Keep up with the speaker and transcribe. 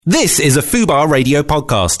This is a Fubar Radio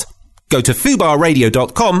podcast. Go to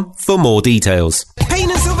fubarradio.com for more details. Payne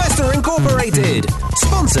 & Sylvester Incorporated.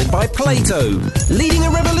 Sponsored by Plato. Leading a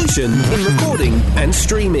revolution in recording and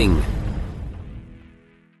streaming.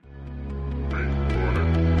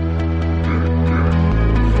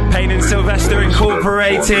 Payne & Sylvester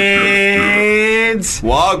Incorporated.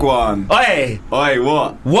 Wagwan. Oi! Oi,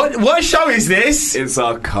 what? What show is this? It's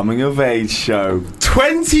our coming of age show.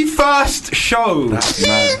 21st show. That's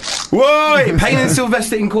mad. Whoa! Payne &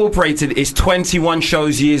 Sylvester Incorporated is 21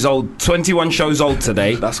 shows old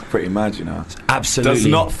today. That's pretty mad, you know. Absolutely. Does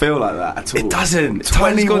not feel like that at all. It doesn't.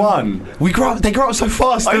 21. They grow up so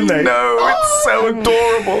fast, don't they? I know, it's so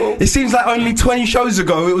adorable. It seems like only 20 shows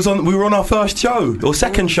ago we were on our first show or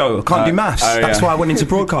second show. I can't do maths. That's why I went into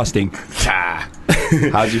broadcasting.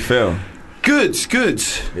 How'd you feel? Good.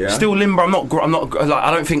 Yeah? Still limber. I'm not. Like, I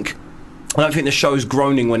don't think the show's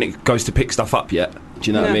groaning when it goes to pick stuff up yet. Do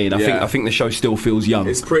you know what I mean? I think the show still feels young.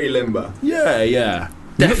 It's pretty limber. Yeah. You look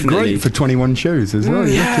Definitely. great for 21 shows as well.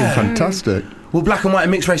 You're looking fantastic. Well, black and white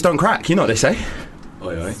and mixed race don't crack. You know what they say.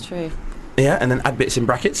 Oi. It's true. Yeah, and then add bits in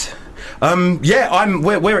brackets.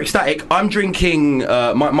 We're ecstatic. I'm drinking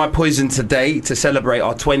my poison today to celebrate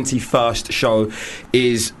our 21st show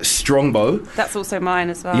is Strongbow. That's also mine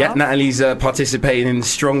as well. Yeah, Natalie's participating in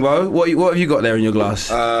Strongbow. What have you got there in your glass?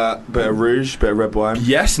 Bit of rouge, bit of red wine.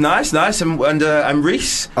 Yes, nice. And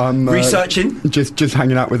Reese, I'm researching. Just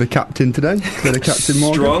hanging out with the captain today. Bit of Captain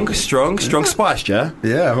Morgan. Strong spiced, yeah?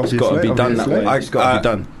 Yeah, obviously. It's got to be done that way. It's got to be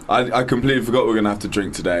done. I completely forgot we were going to have to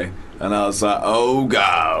drink today. And I was like, oh,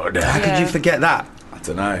 God. How could you forget that? I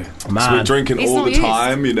don't know. Man. So we're drinking He's all not the used.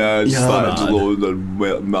 time, you know, just Yeah, all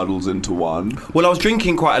the muddles into one. Well, I was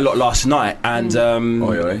drinking quite a lot last night, and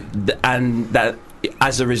Oi. and that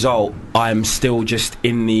as a result, I'm still just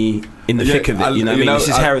in the thick of it. You know what I mean? This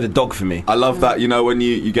is hair of the dog for me. I love that, you know, when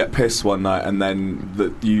you get pissed one night and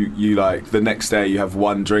then you like the next day you have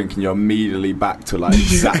one drink and you're immediately back to like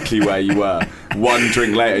exactly where you were. One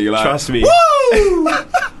drink later, you're like, Trust me. woo!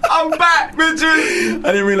 I'm back, bitches!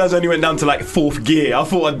 I didn't realise I only went down to like 4th gear. I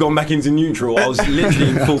thought I'd gone back into neutral. I was literally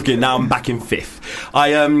in 4th gear. Now I'm back in 5th.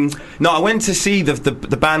 I went to see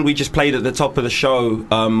the band we just played at the top of the show.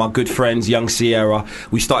 My good friends, Young Sierra.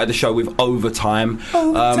 We started the show with Overtime.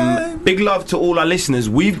 Big love to all our listeners.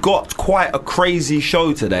 We've got quite a crazy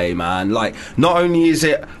show today, man. Like, not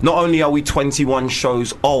only are we 21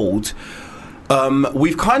 shows old.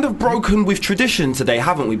 We've kind of broken with tradition today,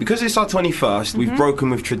 haven't we? Because it's our 21st, we've broken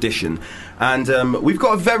with tradition. And we've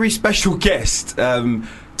got a very special guest.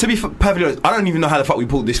 To be perfectly honest, I don't even know how the fuck we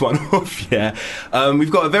pulled this one off, yeah. We've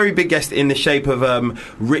got a very big guest in the shape of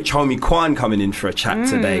Rich Homie Quan coming in for a chat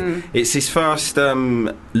today. It's his first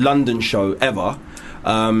London show ever.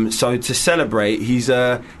 So to celebrate, he's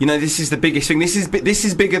this is the biggest thing. This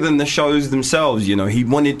is bigger than the shows themselves. You know, he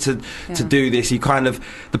wanted to do this. He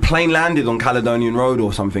the plane landed on Caledonian Road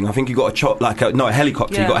or something. I think he got a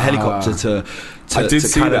helicopter. Yeah. He got a helicopter to I did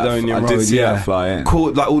see Caledonian that. Road. I did see that fly in.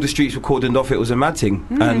 Like all the streets were cordoned off. It was a mad thing,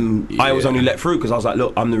 and I was only let through because I was like,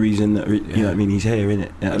 look, I'm the reason that you know what I mean. He's here, innit? You know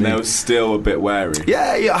what I And they mean? were still a bit wary.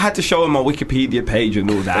 Yeah. I had to show him my Wikipedia page and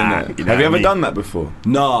all that. Innit? You know Have you what I ever mean? done that before?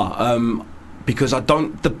 Nah, because I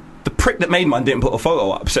don't. The prick that made mine didn't put a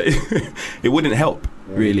photo up, so it wouldn't help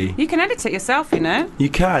really. You can edit it yourself, you know. You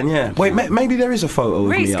can, yeah. Wait, maybe there is a photo of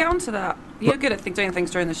Reese, me get up. onto that. You're good at doing things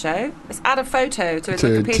during the show. Let's add a photo to his To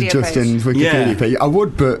Wikipedia Justin's page. Wikipedia page. I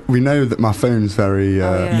would, but we know that my phone's very.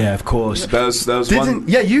 yeah. Yeah, of course. There was one.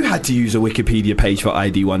 Yeah, you had to use a Wikipedia page for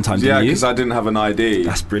ID one time, Yeah, didn't you? because I didn't have an ID.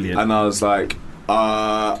 That's brilliant. And I was like,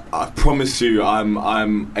 I promise you,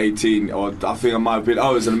 I'm 18, or I think I might have been.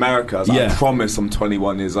 Oh, it was in America. I was like, Yeah. I promise I'm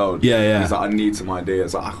 21 years old. Yeah. He's like, I need some ID. I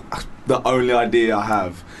was like, the only idea I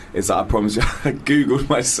have is that I promise you. I googled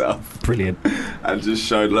myself Brilliant. and just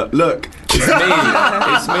showed. Look, it's me.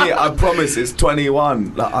 It's me. I promise. It's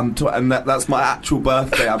 21. Like, and that's my actual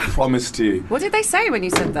birthday. I promise to you. What did they say when you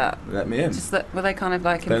said that? Let me in. Just that, were they kind of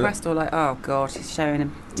like They're impressed or like, oh god, he's showing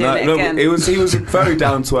him doing it again? he was a very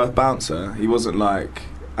down to earth bouncer. He wasn't like,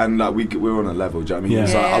 and like we were on a level. Do you know what I mean? Yeah. He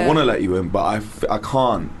was like, Yeah. I want to let you in, but I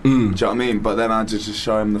can't. Do you know what I mean? But then I just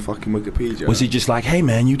show him the fucking Wikipedia. Was he just like, hey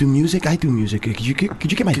man, you do music, I do music. Could you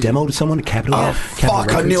get my demo to someone at Capitol? Oh Capitol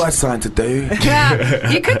fuck! I knew I Records? signed to do. Yeah,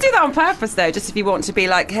 you could do that on purpose though, just if you want to be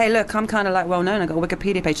like, hey look, I'm kind of like well known, I got a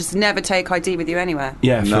Wikipedia page, just never take ID with you anywhere.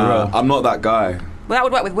 Yeah, for Nah, real. I'm not that guy. Well, that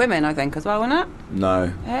would work with women, I think, as well, wouldn't it? No.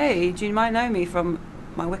 Hey, do you might know me from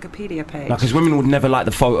my Wikipedia page? Because women would never like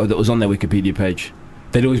the photo that was on their Wikipedia page.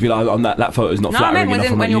 They'd always be like, "Oh, that photo's not No, I flattering meant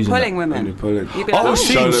enough." I'm when not you're using pulling that. women. When you're pulling. You'd be like, Oh, oh,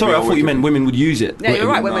 see, Show them sorry, I your thought you meant Wikipedia. women would use it. Yeah, you're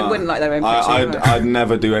right. Women Nah. wouldn't like their own picture. I'd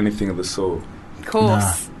never do anything of the sort. Of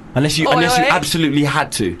course. Unless you absolutely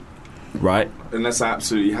had to, right? Unless I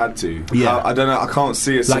absolutely had to. Yeah. I don't know. I can't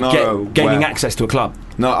see a scenario gaining where, access to a club.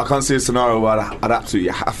 No, I can't see a scenario where I'd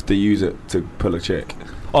absolutely have to use it to pull a chick.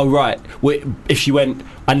 Oh right. If she went,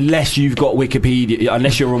 unless you've got Wikipedia,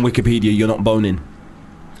 unless you're on Wikipedia, you're not boning.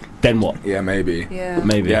 Then what? Yeah, maybe. Yeah.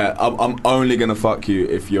 Maybe. Yeah, I'm only gonna fuck you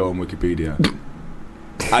if you're on Wikipedia,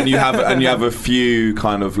 and you have a few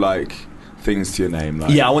kind of like things to your name.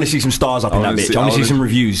 Like, Yeah, I want to see some stars up in that bitch. I want to see some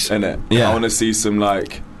reviews. Innit? Yeah. I want to see some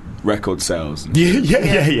like record sales.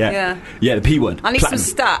 Yeah, the P word. I need Platinum.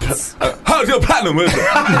 some stats. How's your platinum?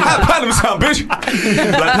 How platinum sound, bitch?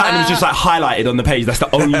 Like platinum's just like highlighted on the page. That's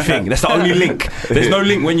the only thing. That's the only link. There's no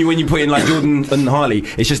link when you put in like Jordan and Harley.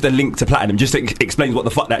 It's just a link to platinum. Just explains what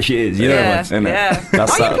the fuck that shit is. You know what I mean? Yeah.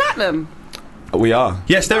 That's Are you platinum? We are.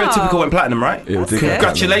 Yeah, stereotypical Oh. went platinum, right? Yeah, we did good. get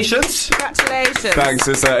Congratulations. Congratulations. Thanks.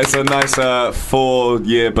 It's a nice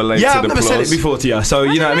 4-year belated Yeah, I've never applause. said it before to you, so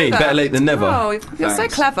you know what I mean. that. Better late than never. Oh, you're so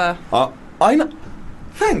Thanks. clever. I know.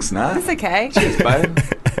 Thanks, Nat. That's okay. Cheers, babe.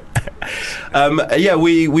 Yeah,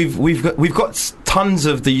 we've got tons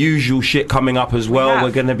of the usual shit coming up as well. have.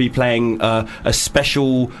 We're going to be playing a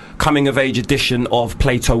special coming of age edition of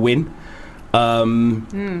Play to Win. I'm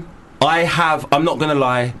not going to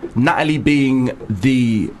lie, Natalie being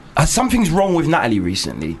the... something's wrong with Natalie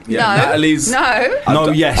recently. Yeah, No. Natalie's. No.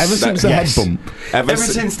 Yes. Ever since the yes. head bump. Ever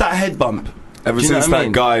Since that head bump. Ever Do you know since what I that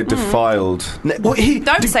mean? guy defiled.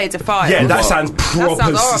 Don't say defiled. Yeah, that What? sounds proper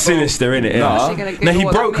sounds horrible. sinister, innit? No. Actually gonna No, he Google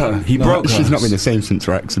what broke that her. means. He broke her. She's not been the same since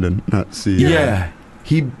her accident. That's the Yeah.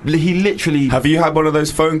 He literally... Have you had one of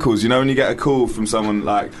those phone calls? You know when you get a call from someone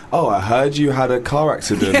like, "Oh, I heard you had a car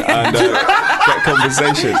accident," and get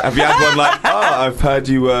conversation. Have you had one like, "Oh, I've heard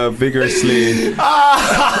you vigorously"?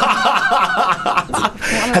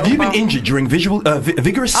 Have you been injured during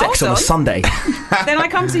vigorous sex Hold on a on. Sunday? Then I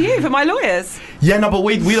come to you for my lawyers. Yeah, no, but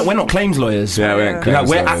we're not claims lawyers. Yeah, we ain't Like, claims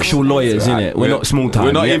we're lawyers. actual lawyers, innit? We're not small time.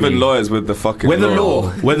 We're not you get even me? lawyers with the fucking. We're the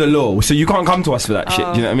law. We're the law. So you can't come to us for that shit.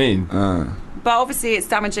 Do you know what I mean? But obviously it's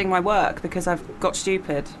damaging my work because I've got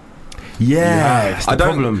stupid. Yeah, that's the I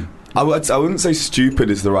don't- problem. I wouldn't say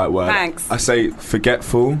stupid is the right word. Thanks. I say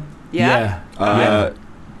forgetful, Yeah?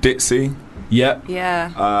 ditzy, Yeah.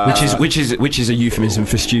 Yeah. Which is a euphemism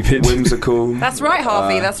for stupid. whimsical. That's right,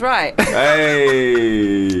 Harvey, that's right.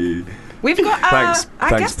 Hey. We've got Thanks,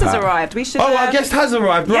 our guest has Pat. arrived. We should Oh, our guest has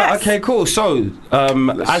arrived. Right. Yes. Okay. Cool. So,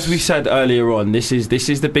 as we said earlier on, this is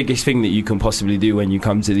the biggest thing that you can possibly do when you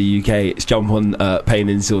come to the UK. It's jump on Payne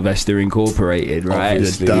and Sylvester Incorporated, right?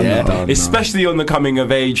 Obviously, Especially on the coming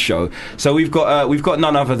of age show. So we've got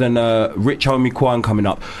none other than Rich Homie Quan coming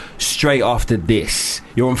up straight after this.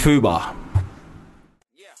 You're on Fubar.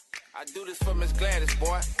 Yeah, I do this for Miss Gladys,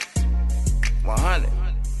 boy. 100.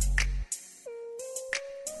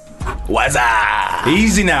 What's up?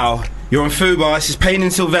 Easy now. You're on Fubar. This is Payne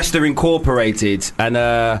and Sylvester Incorporated, and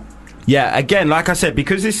yeah, again, like I said,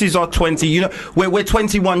 because this is our 20. You know, we're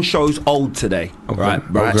 21 shows old today, right?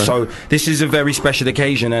 Okay. So this is a very special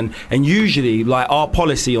occasion, and usually, like our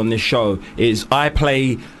policy on this show is I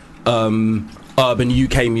play urban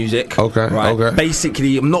UK music. Okay, Right. okay.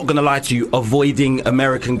 Basically, I'm not gonna lie to you, avoiding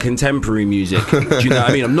American contemporary music. Do you know what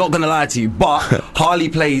I mean? I'm not gonna lie to you, but Harley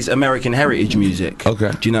plays American heritage music.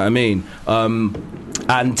 Okay. Do you know what I mean?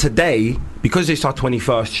 And today, because it's our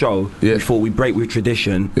 21st show, Yeah. we thought we'd break with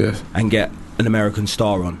tradition Yes. and get an American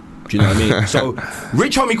star on. Do you know what I mean? So,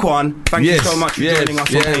 Rich Homie Quan, thank you Yes, so much for yes, joining us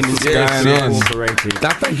yes, on Payne and yes, Sylvester yes. Incorporated.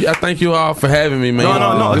 I thank you all for having me, man. No,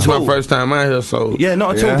 not This at is all. my first time out here, so Yeah,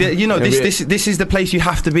 not at all. You know, this is the place you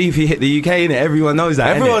have to be if you hit the UK, innit? Everyone knows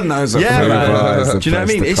that. Everyone innit? knows that. Yeah, Fubar man. is the Do you know what I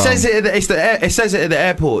place mean? to It says come. it says it at the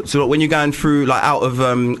airport. So when you're going through like out of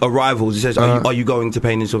arrivals, it says, "Are you going to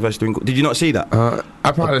Payne and Sylvester?" Did you not see that?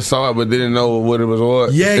 I probably saw it, but didn't know what it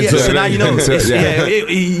was. Yeah. So now you know. Yeah.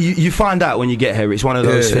 You find out when you get here. It's one of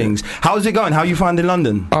those Yeah. things. How's it going? How you finding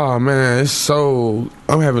London? Oh man,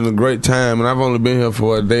 I'm having a great time, and I've only been here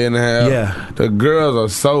for a day and a half. Yeah. The girls are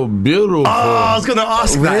so beautiful. Oh, I was gonna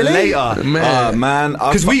ask that later. Man,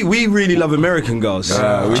 Because we really love American girls. we Do you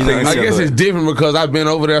know think what I I mean? guess it's different because I've been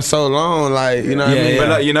over there so long. Like, you know what I Yeah, mean? yeah. But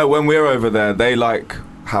like, you know, when we're over there, they like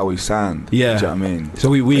how we sound. Yeah. Do you know what I mean? So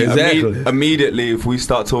we Exactly. Immediately, if we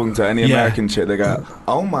start talking to any Yeah. American chick, they go,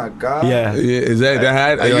 "Oh my god, Yeah. Yeah, is that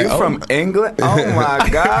are you like, oh, from England? Oh my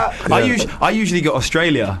god." I usually get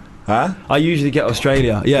Australia. Huh? I usually get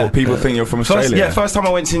Australia. Yeah. Well, people think you're from Australia. First time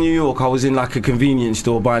I went to New York, I was in like a convenience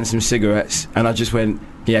store buying some cigarettes, and I just went,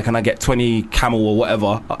 Yeah, can I get 20 camel or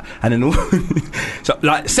whatever? And then, so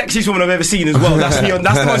like, sexiest woman I've ever seen as well. That's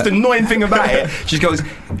the most annoying thing about it. She goes,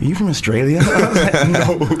 "Are you from Australia?" I was like,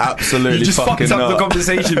 "No, absolutely." You just fucked up the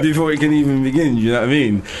conversation before it can even begin. You know what I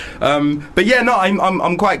mean? But yeah, no,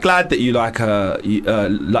 I'm quite glad that you like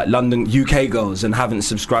London UK girls and haven't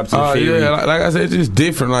subscribed to the theory. Yeah, like I said, it's just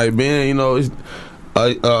different. Like being, you know, it's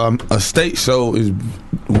a state show is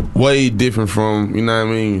way different from, you know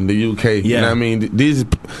what I mean, the UK. Yeah. You know what I mean? This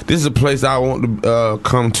is a place I want to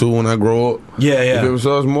come to when I grow up. Yeah.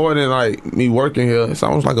 So it's more than like me working here. It's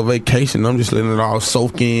almost like a vacation. I'm just letting it all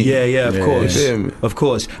soak in. Yeah, of course. Yeah. Of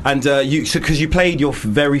course. And because you played your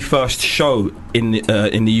very first show in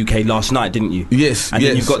the UK last night, didn't you? Yes. And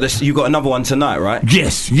then you've got another one tonight, right?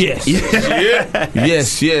 Yes. Yes.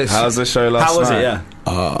 How's the show last night? How was it? Yeah.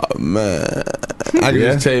 Oh man, I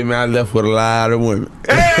just tell you, man, I left with a lot of women.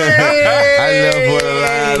 I left with a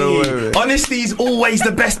lot of women. Honesty is always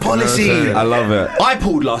the best policy. I love it. I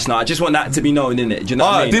pulled last night. I just want that to be known, innit? Do you know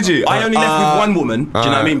what I mean? Did you? I only left with one woman. Do you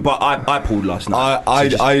know what I mean? But I pulled last night.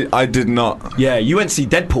 I did not. Yeah, you went to see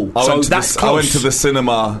Deadpool. I That's close. I went to the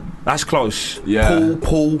cinema. That's close. Yeah.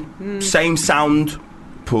 Paul, same sound.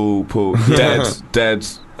 Paul, dead.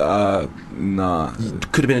 Nah.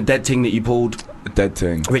 Could have been a dead thing that you pulled. Dead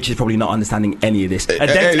thing. Rich is probably not understanding any of this. A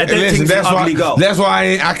dead thing's an ugly girl. That's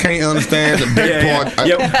why I can't understand the dead part.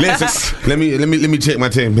 Listen, let me check my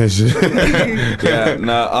text message. Yeah,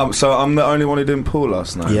 no. So I'm the only one who didn't pull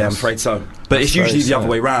last night. Yeah, I'm afraid so. But it's usually the other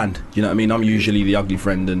way round. You know what I mean? I'm usually the ugly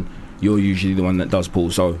friend, and you're usually the one that does pull.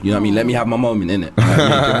 So you know what I mean? Let me have my moment, innit? You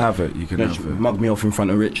can have it. You can You have it. mug me off in front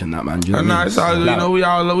of Rich and that, man. Do you know what I mean? It's all, you know,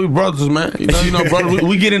 we brothers, man. You know, brothers.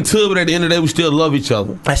 We get into it, but at the end of the day, we still love each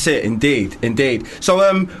other. That's it, indeed.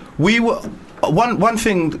 So we were one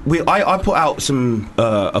thing. I put out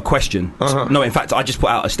a question. No, in fact, I just put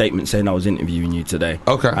out a statement saying I was interviewing you today.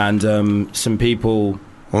 Okay. And some people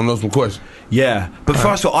want to know some questions. Yeah, but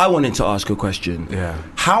first of all, I wanted to ask a question. Yeah.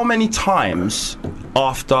 How many times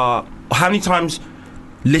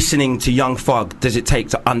listening to Young Thug does it take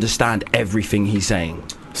to understand everything he's saying?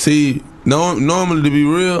 See, normally, to be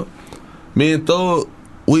real, me and Thug,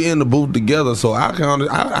 we in the booth together, so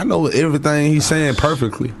I know everything he's saying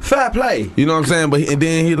perfectly. Fair play. You know what I'm saying? But and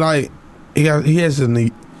then he has a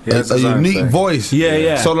unique voice.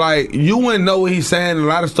 Yeah. So like you wouldn't know what he's saying. A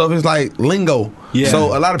lot of stuff is like lingo. Yeah.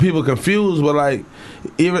 So a lot of people confused, but like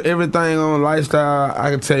everything on lifestyle, I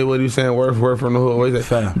can tell you what he's saying word for word from the hood. What he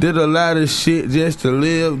said, did a lot of shit just to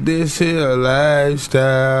live this here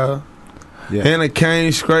lifestyle. Yeah. And I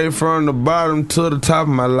came straight from the bottom to the top of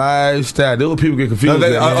my lifestyle. That's what people get confused.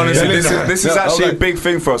 Honestly, this is actually a big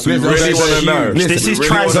thing for us. We really want to know. This is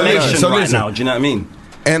translation right now. Do you know what I mean?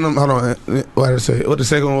 And hold on, what did I say? What the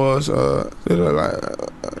second was?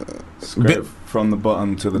 From the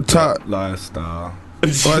bottom to the top lifestyle. What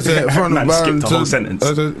I said, from the bottom to the whole sentence.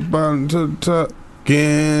 Bottom to the top.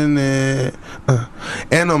 And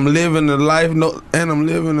I'm living the life,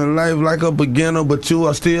 like a beginner, but you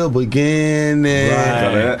are still beginning.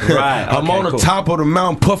 Right. I'm on the top of the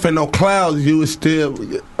mountain, puffing on clouds. You is still,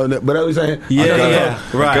 but that was saying,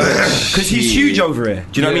 right? Because he's huge over here.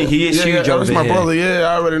 Do you know what I mean? He is huge over here. That's my brother. Yeah,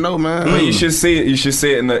 I already know, man. But you should see it. You should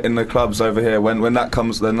see it in the clubs over here when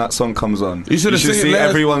that song comes on. You should see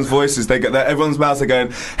everyone's voices. Everyone's mouths are going.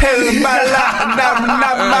 That's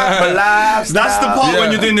the part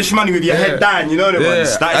when you're doing the shmoney with your head down. You know the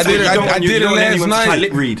ones. I did it last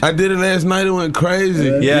night. Read. I did it last night. It went crazy.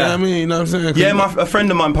 Yeah. You know what I mean? You know what I'm saying? Yeah, a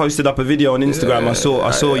friend of mine posted up a video on Instagram. I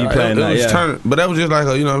saw you playing that. Yeah. But that was just like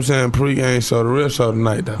you know what I'm saying, pre-game show. The real show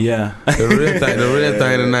tonight, though. Yeah. The real thing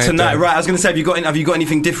tonight. Tonight, right? I was gonna say, have you got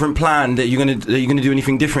anything different planned? That you're gonna do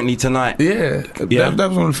anything differently tonight? Yeah. That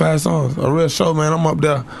was one of the 5 songs. A real show, man. I'm up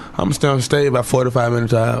there. I'm gonna stay on stage about 45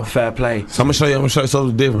 minutes to an hour. Fair play. So I'm gonna show you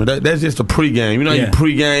something different. That's just a pre-game. You know, you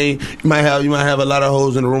pre-game. You might have a lot of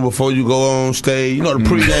hoes in the room before you go on stage. You know, the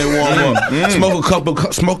pre-game warm up. Smoke a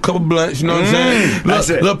couple blunts. You know what I'm saying? That's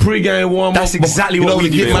it. Little pre-game warm up. That's exactly what we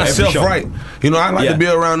to get do myself right. You know, I like to be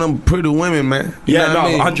around them pretty women, man. You know what I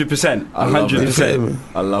mean? 100%. 100%.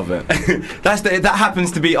 I love it. That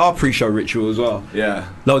happens to be our pre-show ritual as well. Yeah.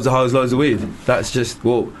 Loads of hoes, loads of weed. That's just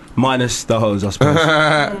minus the hoes, I suppose.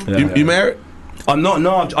 You married? I'm not.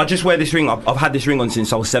 No, I just wear this ring. I've had this ring on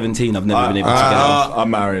since I was 17. I've never been able to get it off. I'm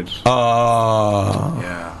married.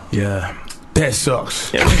 Yeah. That sucks.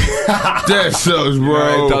 That sucks, bro.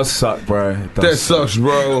 Yeah, it does suck, bro. That sucks,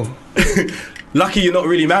 bro. Lucky you're not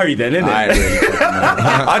really married then, isn't it?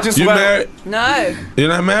 I just you married? No. You're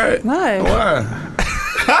not married? No. Why?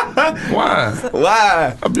 Why?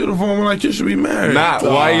 Why? A beautiful woman like you should be married. Nah,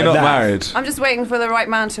 why are you not nah. married? I'm just waiting for the right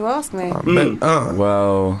man to ask me.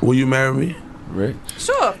 Well, Will you marry me? Rich.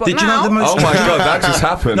 Sure, but Did you know now? the most? Oh my god, that just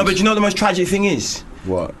happened. No, but you know the most tragic thing is.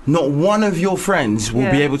 What? Not one of your friends will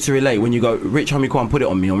be Yeah. able to relate when you go, Rich Homie Kwan put it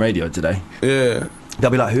on me on radio today. Yeah. They'll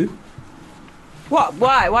be like, who? What?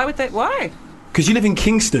 Why? Why would they? Why? Because you live in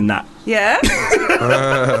Kingston, that. Yeah.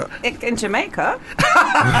 in Jamaica.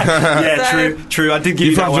 Yeah, So- true. I did give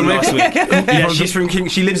you that from one Jamaica? last week. Yeah, she's from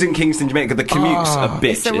she lives in Kingston, Jamaica. The commute's a bitch.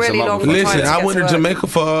 It's a really long motherfucker. Trying Listen, to I get went to to work. Jamaica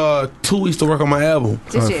for 2 weeks to work on my album.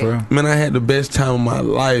 Did you? Man, I had the best time of my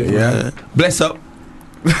life, man. Bless up.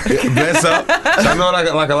 Bless up. So I know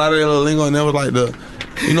like a lot of the little lingo, and that was like the,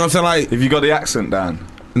 you know what I'm saying? Like, Have you got the accent down?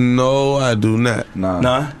 no, I do not. No.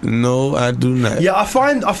 No. No, I do not. Yeah, I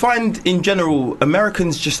find in general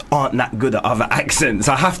Americans just aren't that good at other accents.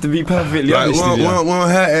 I have to be perfectly Like, honest with we you. don't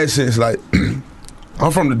have accents. Like,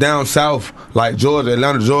 I'm from the down south, like Georgia,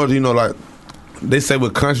 Atlanta, Georgia. You know, like they say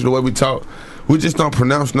with country, the way we talk, we just don't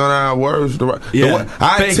pronounce none of our words. Yeah.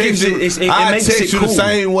 I But it text gives you. it- it I makes text it you cool. the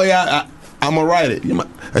same way I'm gonna write it.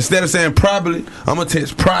 Instead of saying probably, I'm gonna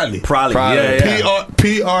text probably. Probably. Yeah.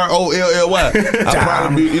 P-R-O-L-L-Y. I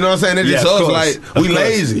probably be, you know what I'm saying? It's Yeah, just of us, course. like, Of we course.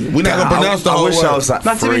 lazy. We not gonna pronounce the I whole wish word. I was that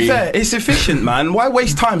Man, to be free. fair, it's efficient, man. Why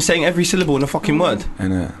waste time saying every syllable in a fucking word?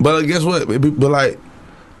 Innit? But guess what? But like,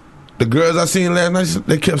 the girls I seen last night,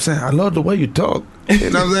 they kept saying, I love the way you talk. You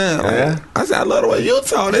know what I'm saying? Yeah. I said, I love the way you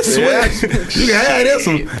talk. That's sweet. Yeah. You can have this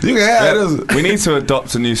one. You can have this one. We need to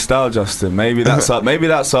adopt a new style, Justin. Maybe that's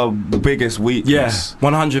our biggest weakness.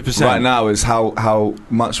 100%. Right now is how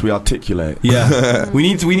much we articulate. Yeah. we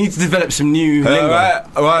need to develop some new lingo.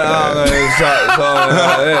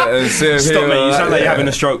 Stop, mate. You sound like you're having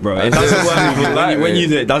a stroke, bro. It doesn't work. When you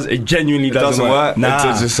do it, it genuinely It doesn't work. Nah.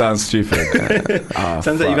 It just sounds stupid. Sounds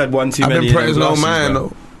like you've had one too I've many. been practicing on glasses, mine, bro.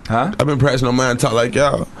 though. Huh? I've been practicing on mine, talk like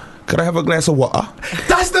y'all. Could I have a glass of water?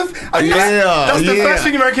 That's the first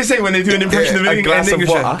thing Americans say when they do an impression of A an glass of English.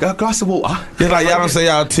 water. A glass of water. It's like y'all don't say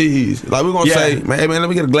y'all teas. Like we're gonna Yeah. say, man, hey man, let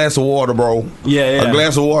me get a glass of water, bro. Yeah. A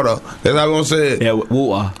glass of water. That's how we're gonna say it. Yeah,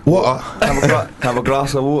 water. Water. Have a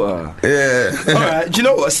glass of water. Yeah. All right. Do you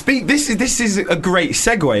know what? This is a great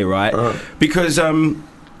segue, right? Because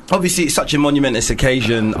obviously it's such a monumentous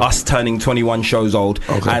occasion, us turning 21 shows old,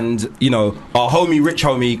 and you know our homie Rich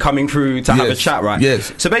Homie coming through to have a Yes. chat, right?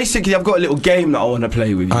 Yes. So basically, I've got a little game that I want to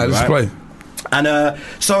play with you. Alright, let's play. And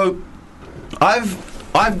so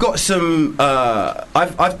I've got some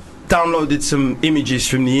I've downloaded some images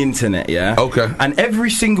from the internet, yeah. Okay. And every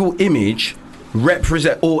single image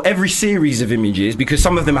represent, or every series of images, because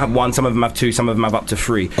some of them have one, some of them have two, some of them have up to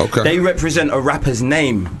three. Okay. They represent a rapper's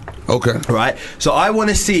name. Okay. Right, so I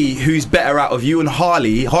want to see who's better out of you and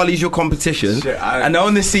Harley. Harley's your competition, and I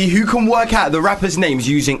want to see who can work out the rappers' names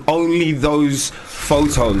using only those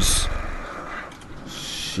photos.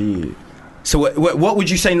 Shit. So what would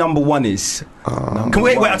you say number one is? Can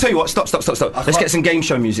wait, I'll tell you what. Stop. Let's get some game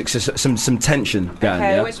show music, so some tension going.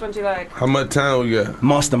 Okay, Yeah? which one do you like? How much time we got?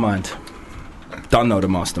 Mastermind. Don't know the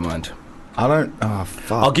Mastermind. I don't. Oh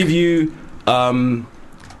fuck. I'll give you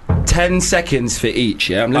 10 seconds for each,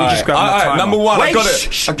 yeah? Let me just grab my Alright, timer. number one, I Wait, got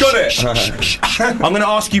it. shh, I got it. shh. I'm going to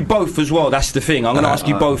ask you both as well, that's the thing. I'm going to ask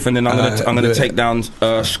you both, and then I'm going to take down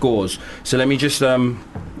scores. So let me just... in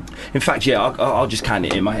fact, yeah, I'll just count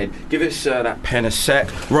it in my head. Give us that pen a sec.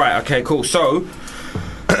 Right, okay, cool. So,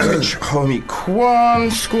 Rich Homie Kwan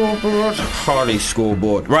scoreboard, Harley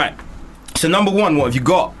scoreboard. Right. So number one, what have you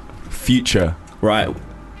got? Future. Right.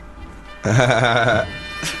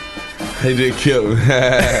 He did kill me.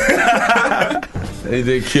 He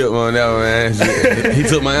did kill me on that one, man. He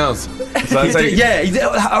took my answer. So He did, yeah, he did.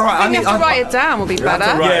 All right, I think you have to write it down. Will be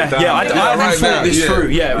better. write it down. Yeah, I haven't write thought down, this yeah. through.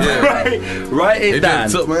 Yeah. Write it He down.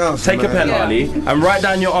 just took my answer, Take a man. pen, Yeah. Harley, and write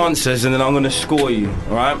down your answers, and then I'm going to score you.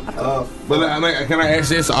 All right? But can I ask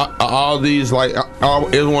this? Are all these like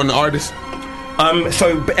is one the artist?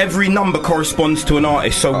 So every number corresponds to an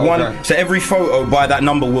artist. So so every photo by that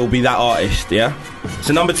number will be that artist. Yeah.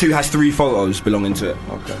 So number 2 has 3 photos belonging to it.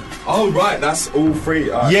 Okay. Oh right, that's all three.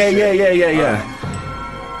 Yeah.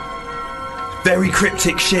 Very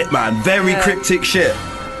cryptic shit, man. Very cryptic shit.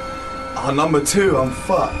 Oh, number 2, I'm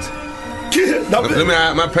fucked. Let me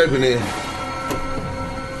add my paper in.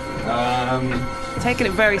 Taking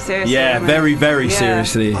it very seriously. Yeah, isn't it? very, very Yeah.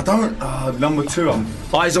 seriously. I don't. Number 2,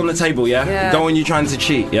 Eyes on the table, yeah? Yeah. Don't want you trying to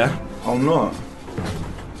cheat, yeah? I'm not.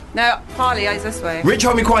 No, Harley, eyes this way. Rich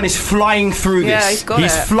Homie Kwan is flying through this. Yeah, he's got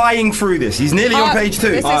it. flying through this. He's nearly on page 2.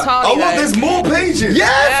 This is Harley. Oh, what? though. There's more pages. Yeah,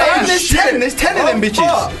 Yeah. fam, there's 10. There's 10 of them bitches.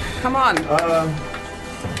 Fuck. Come on.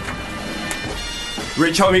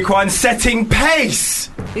 Rich Homie Kwan setting pace.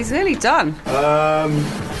 He's nearly done.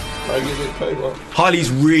 Harley's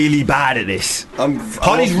really bad at this.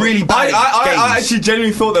 Harley's really bad at games. I actually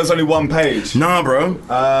genuinely thought there was only one page. Nah, bro.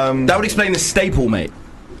 That would explain the staple, mate.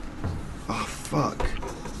 Oh, fuck.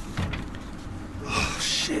 Oh,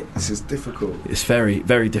 shit. This is difficult. It's very,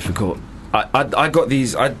 very difficult. I got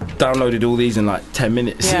these. I downloaded all these in like 10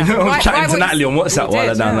 minutes. Yeah. You know, I was chatting to Natalie on WhatsApp while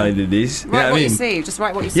I did, downloaded these. Write what you see. Just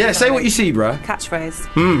write what you see. Yeah, say what you see, bro. Catchphrase.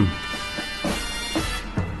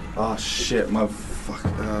 Oh, shit. My fuck.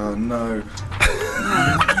 No.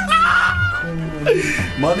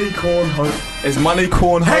 Money, corn, hope. Is money,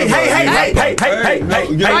 corn, hope? Hey. Write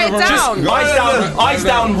it down. Eyes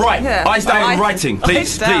down, right. Yeah. Eyes down, writing.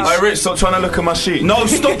 Please, please. down. Hey, Rich, stop trying to look at my sheet. No,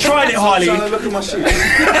 stop trying it, Harley. Stop trying to look at my sheet.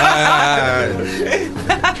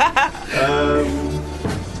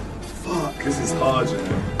 Fuck, this is hard, you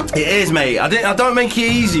know. It is, mate. I don't make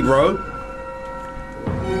it easy, bro.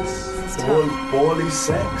 Bally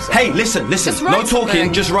sex. Hey, listen. Just No write talking,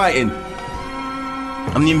 something. just writing.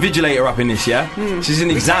 I'm the invigilator up in this, yeah? This is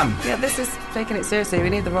an exam. Yeah, this is taking it seriously. We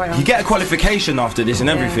need the right You answer. get a qualification after this and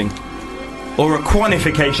everything. Or a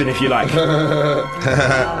quantification, if you like. I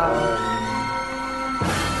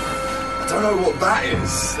don't know what that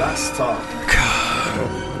is. That's tough.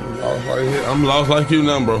 I'm lost like you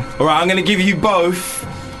now, bro. All right, I'm going to give you both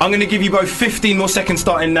 15 more seconds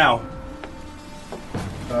starting now.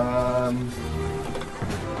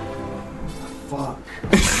 Fuck.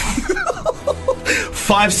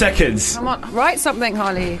 5 seconds. Come on, write something,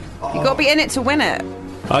 Harley. You got to be in it to win it.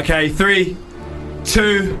 Okay, 3,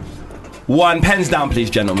 2, 1. Pens down, please,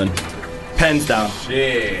 gentlemen. Pens down.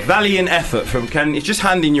 Shit. Valiant effort from Ken. It's just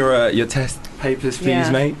hand in your test papers, please,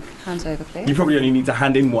 Yeah. mate. Hands over, please. You probably only need to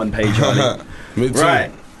hand in one page, Harley. Me too.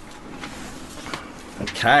 Right.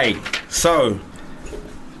 Okay. So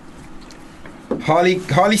Harley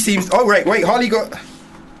seems. Oh wait. Harley got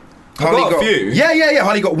a few. Yeah.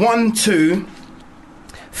 Harley got 1, 2,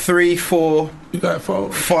 3, 4, You got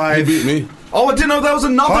 4. 5. You beat me. Oh, I didn't know there was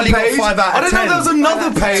another Harley got page. 5 out of 10. I didn't know there was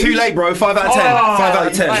another page. Too late, bro. 5 out of 10. 5 out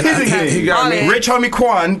of 10. 5 out of 10. He got me. Harley. Rich Homie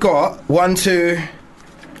Quan got 1, 2.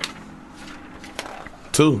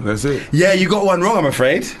 2. That's it. Yeah, you got one wrong, I'm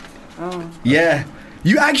afraid. Oh. Yeah.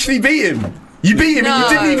 You actually beat him. You beat him and you No.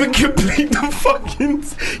 didn't even complete the fucking...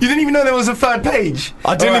 You didn't even know there was a third page.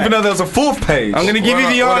 I didn't even know there was a fourth page. I'm going to give you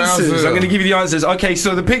the What answers. answer? I'm going to give you the answers. Okay,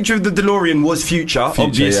 so the picture of the DeLorean was Future,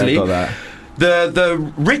 obviously. Yeah, got that.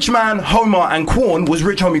 The rich man, Homer, and Quan was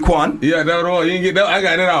Rich Homie Quan. Yeah, that was all. You didn't get that. I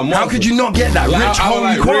got that out. How could you not get that? Like, Rich I was Homie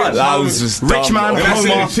like, Quan. Rich, That was just Rich dumb, man, bro. And I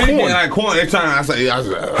Homer, said, she Quan. like corn. Every time I said,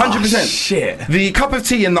 100%. Shit. The cup of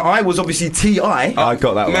tea in the eye was obviously T.I. I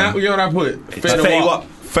got that Man, one. you know what I put? Fetty Wap.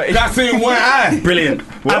 I seen one eye. Brilliant.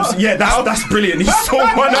 Yeah, that's brilliant. He saw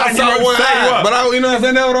one eye. I saw one eye. But you know what I'm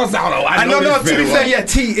saying? That was all. I know No, this to be Fetty fair, Wap. yeah,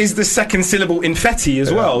 T is the second syllable in Fetty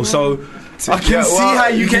as well, so I can Yeah, see well, how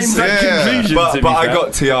you came to that yeah. conclusion. But to be I fair.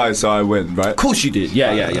 got TI, so I win, right? Of course you did.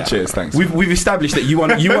 Yeah. Cheers, thanks. We've established that you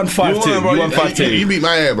won 5-2. bro. You won 5-2. You beat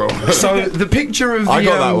my ass, bro. So the picture of the I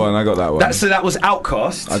got that one. I got that one. That was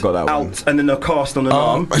Outcast. I got that one. Out and then a cast on an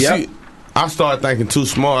arm. See, I started thinking too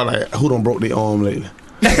small. Like, who done broke their arm lately?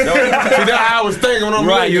 See, that's how I was thinking when I'm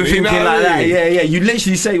Right, looking, you were thinking know what like I that. mean? Yeah. You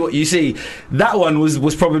literally say what you see. That one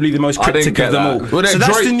was probably the most I didn't cryptic get of them that. all. Well, that So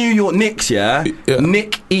that's Drake- the New York Knicks, yeah? Yeah.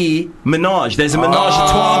 Nick E. Minaj. There's a Minaj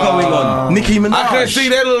a trois going on. Nicki Minaj. I couldn't see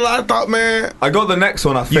that little. I thought, man. I got the next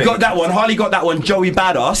one, I think. You got that one. Harley got that one. Joey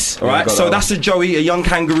Badass. All Yeah, I right. got So that that's a Joey. A young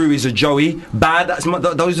kangaroo is a Joey. Bad.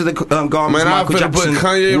 Those are the garments. Man, I Michael finna put Jackson.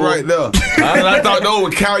 Kanye wore. right there. And I thought those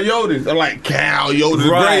were Coyotes. I'm like, Coyotes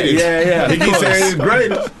the Right, greatest. yeah. He keeps saying he's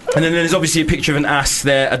great. And then there's obviously a picture of an ass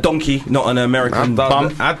there, a donkey, not an American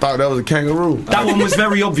bum. I thought that was a kangaroo. That one was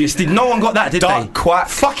very obvious. No one got that, did Duck, they? quack.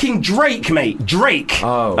 Fucking Drake, mate. Drake.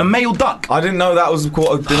 Oh. A male duck. I didn't know that was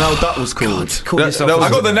what that was called. Call yourself I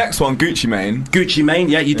a- got the next one, Gucci Mane. Gucci Mane.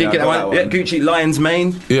 Yeah, you did Yeah, get I that got one. that one. Yeah, Gucci Lion's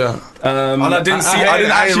Mane. Yeah. And I didn't see. I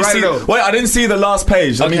didn't I actually ain't see. right, though. Wait, I didn't see the last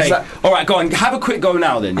page. That means Okay. that All right, go on. Have a quick go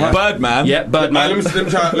now then. Yeah? Birdman. Yeah, Birdman. Let me see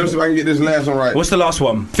if I can get this last one right. What's the last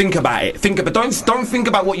one? Think about it. Don't think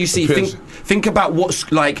about what you see. Piss. Think about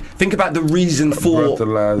what's like. Think about the reason for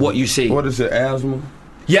Breathalyzer. what you see. What is it? Asthma?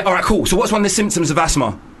 Yeah. All right. Cool. So what's one of the symptoms of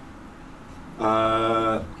asthma?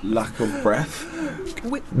 Lack of breath.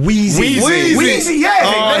 Wheezy. Wheezy.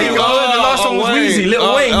 Yeah. There you go. The last one was Wheezy.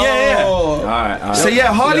 Lil Wayne. Yeah. All right. So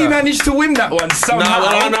yeah, Harley Yeah. managed to win that one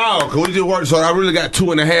somehow. No. Cause we just worked, so I really got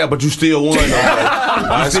 2.5, but you still won.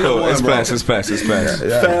 That's cool. It's best.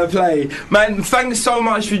 Fair play, man. Thanks so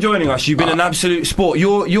much for joining us. You've been an absolute sport.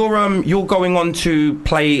 You're going on to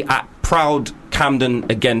play at Proud Camden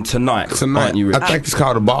again tonight, aren't you, Rich? I think it's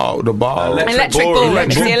called the ball. The ball. Electric Ballroom.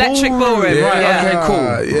 It's the Electric Ballroom. Right, Yeah. okay,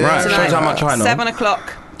 cool. Yeah. Right, shows how much I know. 7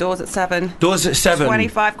 o'clock. Doors at 7. Doors at 7.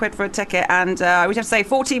 25 quid for a ticket, and we'd have to say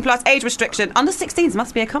 14 plus age restriction. Under 16s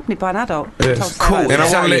must be accompanied by an adult. Yes. Cool. And I want to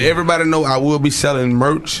Exactly. let everybody know I will be selling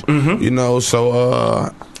merch. You know,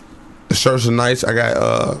 so the shirts are nice. I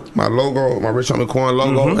got my logo, my Rich Homie Quan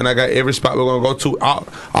logo, and I got every spot we're gonna go to.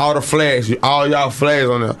 All the flags, all y'all flags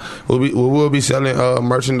on there. We will be selling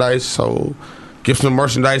merchandise. So get some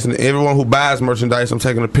merchandise, and everyone who buys merchandise, I'm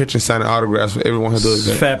taking a picture and signing autographs for everyone who does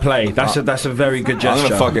that. Fair play. That's a very good I'm gesture.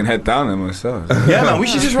 gonna fucking head down there myself. Yeah, man, we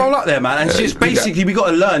should just roll up there, man. And it's just basically, we got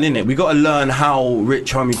to learn, innit? We got to learn how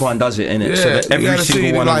Rich Homie Quan does it, innit? So that you every gotta single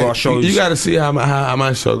see, one like, of our shows. You got to see how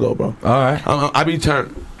my show go, bro. All right. I be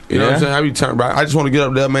turned. You know what I'm saying? I be turned, bro. I just want to get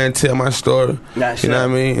up there, man, tell my story. That's you know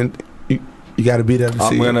what I mean? And you got to be there to see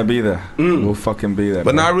I'm it. gonna be there. We'll fucking be there.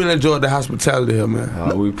 But bro. I really enjoyed the hospitality here,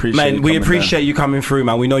 man. We appreciate. Man, you we coming appreciate down. you coming through,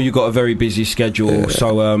 man. We know you got a very busy schedule, Yeah.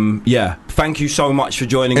 so yeah. Thank you so much for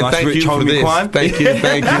joining And us, thank Rich you for Homie this. Quan. Thank you.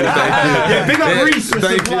 Yeah, big up Yes, Reese for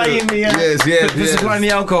thank supplying you. the for supplying the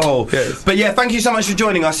alcohol. Yes. But yeah, thank you so much for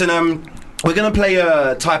joining us, and we're gonna play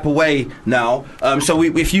Type Away now. So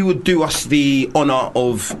if you would do us the honour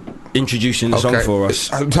of introducing the song for us.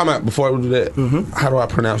 I'm talking about before we do that. How do I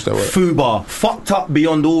pronounce that word? Fubar, fucked up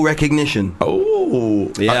beyond all recognition. Oh,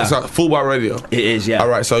 Yeah. So Fubar Radio. It is, yeah. All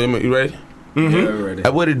right, so you ready? Yeah, we're ready.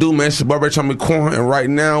 What it do, man? It's your boy Rich Homie Quan, and right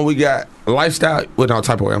now we got Lifestyle. Well, no,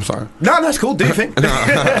 Type Away. I'm sorry. No, that's cool. Do you think?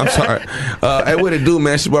 I'm sorry. Hey, what it do,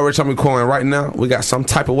 man? It's your boy Rich Homie Quan, and right now we got Some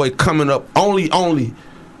Type of Way coming up. Only on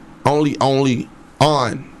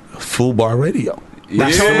Fubar Radio.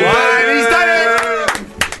 That's Yeah. right. He's done it.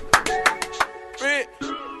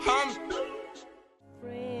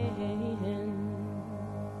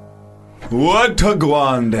 What to go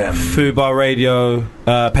on them? Fubar Radio,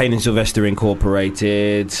 Payne and Sylvester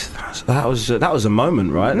Incorporated. That was a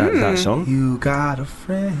moment, right? That song. You got a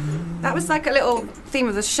friend. That was like a little theme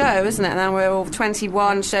of the show, isn't it? Now we're all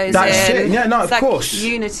 21 shows That's in. it. Yeah, no, It's of like course.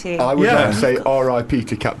 Unity. I would Yeah. like to say R.I.P.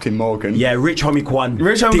 to Captain Morgan. Yeah, Rich Homie Quan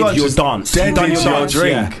Rich Homie did Quan your just dance. dead He done did your your dance,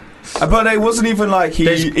 drink. yeah. But it wasn't even like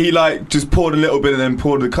There's- he like just poured a little bit and then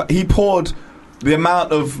poured he poured the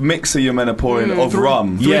amount of mixer you're meant to pour in of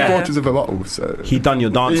rum. Three Yeah. quarters of a bottle. So He done your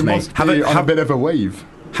dance, he mate. must be on a bit of a wave.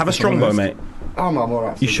 Have a strongbow, mate. I'm all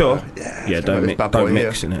right. You sure? Yeah. Yeah, don't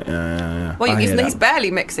mix in it. Well, I hear he's that. barely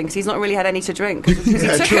mixing because he's not really had any to drink. Because he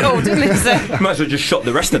took it all, didn't he? So. Might as well just shot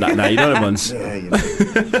the rest of that now. You know them ones. Yeah, you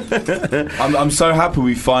know. I'm so happy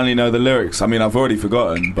we finally know the lyrics. I mean, I've already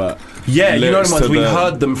forgotten, but Yeah, you know lyrics them ones. to We the-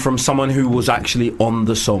 heard them from someone who was actually on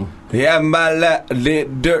the song. Yeah, my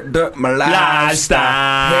my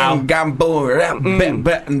Lifestyle. and gamble Beginning.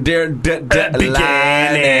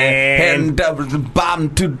 and double the bottom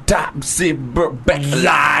to top zipper back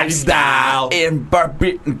Lifestyle. in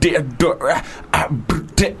Barbie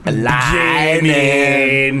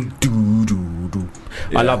Lightning.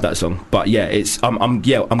 I love that song, but yeah,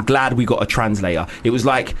 I'm glad we got a translator. It was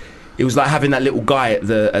like having that little guy at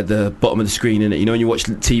the bottom of the screen, innit? You know, when you watch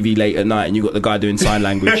TV late at night and you got the guy doing sign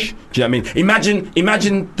language. Do you know what I mean?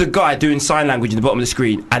 Imagine the guy doing sign language at the bottom of the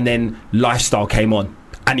screen, and then Lifestyle came on,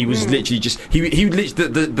 and he was literally just he would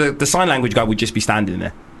literally the sign language guy would just be standing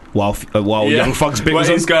there. While Young Thug's bit was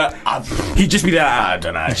on, he'd just be there. I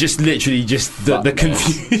don't know. Just literally, just the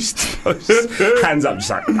confused hands up, just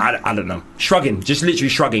like I don't know, shrugging, just literally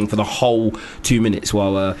shrugging for the whole 2 minutes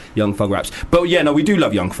while Young Thug raps. But yeah, no, we do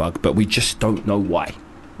love Young Thug, but we just don't know why.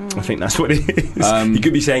 I think that's what it is. He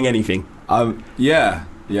could be saying anything. Yeah,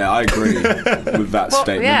 I agree with that Well,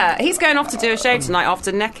 statement. yeah, he's going off to do a show tonight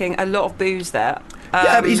after necking a lot of booze there.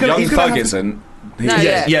 But he's gonna Young have Thug to- isn't. No,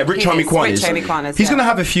 Yeah, Rich he Homie is. Quan Rich is. Homie Quan is, He's yeah. going to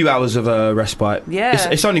have a few hours of respite. Yeah.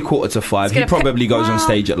 It's only 4:45. He's He gonna probably goes on well,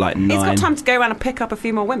 stage at like 9. He's got time to go around and pick up a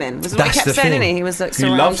few more women. Was what That's he kept the saying, thing. didn't he? He was like, He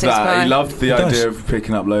loved surrounded that. by- He loved the does. idea of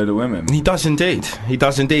picking up load of women. He does indeed. He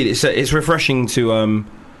does indeed. It's refreshing to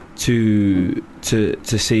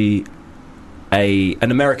see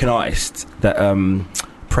an American artist that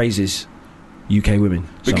praises UK women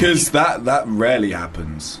so Because that rarely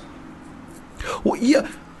happens. much. Well, yeah.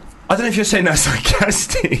 I don't know if you're saying that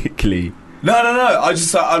sarcastically. No.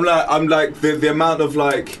 I'm like the amount of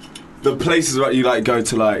like the places where you like go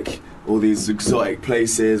to like all these exotic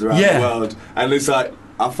places around Yeah. the world, and it's like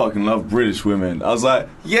I fucking love British women. I was like,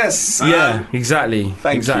 yes, Yeah, exactly.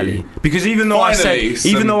 Thank exactly. you. Because even though Finally,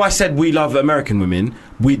 I said we love American women,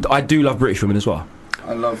 I do love British women as well.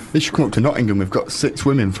 I love. They should come up to Nottingham. We've got 6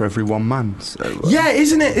 women for every 1 man. So, Yeah,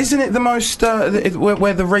 isn't it the most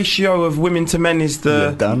where the ratio of women to men is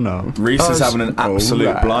the done now. Reese is having an absolute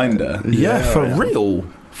right. blinder. yeah, for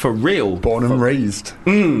real. Born and raised.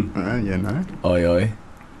 You know. Oi, oi.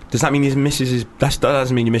 Does that mean his missus is? That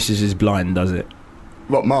doesn't mean your missus is blind, does it?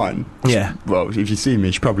 What, mine? Yeah. Well, if you see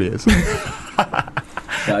me, she probably is.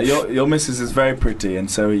 Yeah, your missus is very pretty, and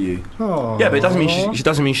so are you. Oh. Yeah, but it doesn't mean she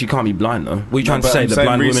doesn't mean she can't be blind though. What are you trying to No, but say? I'm That saying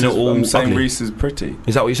blind Reese women are is- all I'm saying ugly? Reese is pretty.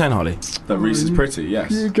 Is that what you're saying, Harley? That Reese is pretty,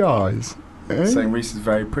 yes. You guys. Eh? Saying Reese is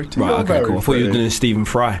very pretty. Right. You're Okay. very Cool. I thought you were pretty. doing Stephen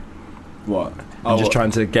Fry. What? I'm just what?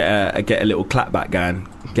 trying to get a little clapback going.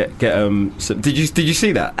 Get did you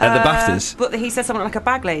see that at the BAFTAs? But he said something like a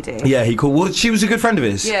bag lady. Yeah, he called. Well, she was a good friend of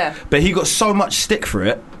his. Yeah. But he got so much stick for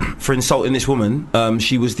it, for insulting this woman.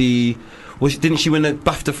 She was didn't she win a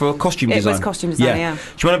BAFTA for costume It design? was costume design, yeah.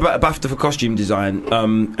 She won a BAFTA for costume design,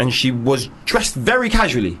 and she was dressed very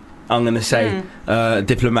casually. I'm going to say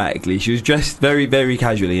diplomatically. She was dressed very, very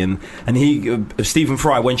casually, and he, Stephen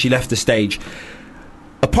Fry, when she left the stage.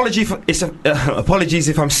 Apologies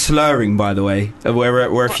if I'm slurring, by the way.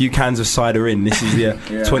 We're a few cans of cider in. This is the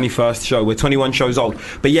 21st show. We're 21 shows old.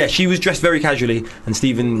 But yeah, she was dressed very casually, and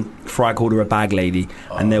Stephen Fry called her a bag lady,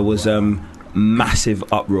 and there was massive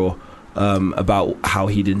uproar about how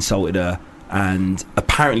he'd insulted her, and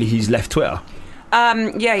apparently he's left Twitter.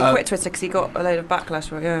 Yeah, he quit Twitter because he got a load of backlash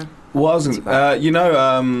for it, yeah. Wasn't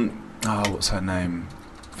what's her name?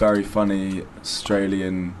 Very funny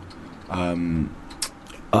Australian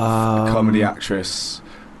comedy actress.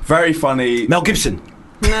 Very funny. Mel Gibson.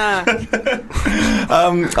 Nah.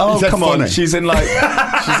 Oh Is that come on! funny? She's in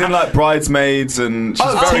like Bridesmaids, and she's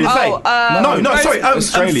very. Tina Fey. No, sorry,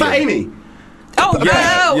 Australian. Fat Amy.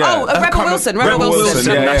 Rebel Wilson. Rebel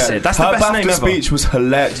Wilson. Yeah, That's it. That's the her best BAFTA name ever. speech was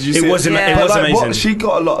hilarious. Did you see It was amazing. What, she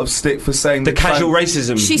got a lot of stick for saying The casual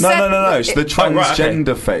racism. She No, said no. It's the Oh, right, okay.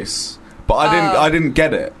 transgender face. But I didn't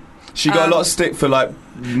get it. She got a lot of stick for like.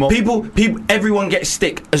 People, everyone gets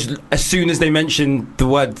stick as soon as they mention the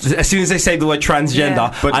word, as soon as they say the word transgender,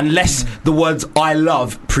 Yeah. But- unless the words "I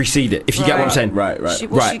love" precede it. If you get what I'm saying, Right. She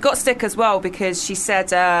Right. got stick as well because she said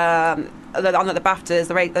that the BAFTAs,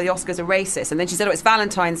 the Oscars are racist, and then she said, "Oh, it's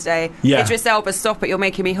Valentine's Day. Yeah. Idris Elba, stop it! You're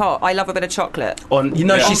making me hot. I love a bit of chocolate." On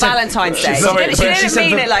On Valentine's Day. She didn't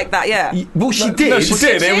mean it like that. Yeah. Well, she did. No, she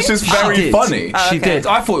did. It was just very funny. Oh, She okay. did.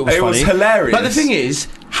 I thought it was It funny. was hilarious. But the thing is,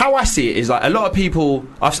 how I see it is like a lot of people,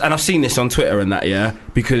 I've seen this on Twitter and that, yeah,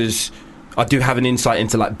 because I do have an insight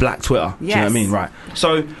into like black Twitter. Do you know what I Yes. mean? Right.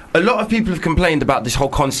 So a lot of people have complained about this whole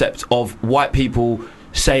concept of white people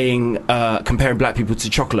saying, comparing black people to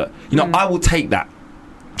chocolate. You know, I will take that.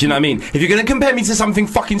 Do you know what I mean? If you're going to compare me to something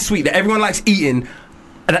fucking sweet that everyone likes eating,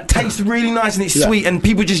 and that tastes really nice and it's sweet and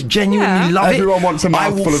people just genuinely Yeah. love Everyone it, wants a I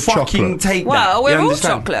mouthful will of fucking chocolate. take that. Well, we're You all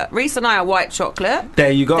understand? chocolate. Reese and I are white chocolate.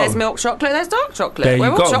 There you go. There's milk chocolate. There's dark chocolate. There you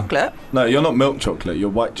we're all go. chocolate. No, you're not milk chocolate. You're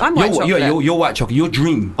white chocolate. I'm white chocolate. You're white chocolate. You're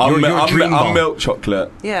dream. I'm You're a dream bar. milk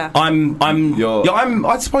chocolate. Yeah.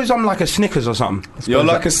 I suppose I'm like a Snickers or something. You're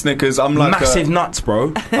like a Snickers. I'm like Massive nuts,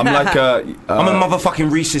 bro. I'm like a. I'm a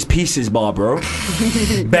motherfucking Reese's Pieces bar, bro.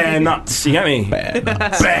 Bare nuts. You get me?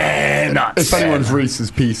 Bare nuts. If anyone's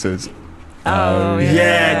Reese's Pieces. Oh,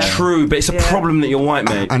 Yeah, true, but it's a problem that you're white,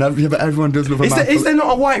 mate. And everyone does love a Is mouthful. there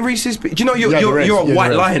not a white Reese's? Do you know you're Yeah, there is. you're a Yeah, white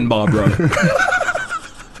there is. lion bar, bro?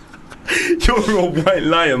 You're a white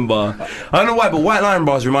lion bar. I don't know why, but white lion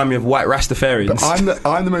bars remind me of white Rastafarians. But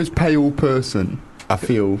I'm the most pale person, I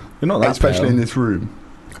feel. You're not that especially pale. in this room.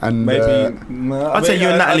 And Maybe. I'd say you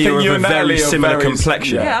and Natalie are of a very similar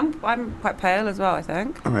complexion. Yeah, I'm quite pale as well, I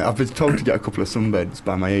think. all right, I've been told to get a couple of sunbeds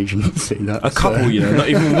by my agency. That's, A couple, you know, not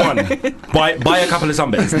even one. Buy a couple of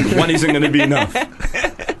sunbeds. One isn't going to be enough.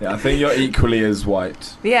 Yeah, I think you're equally as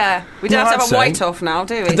white. Yeah, we don't No, have to I'd have say. a white off now,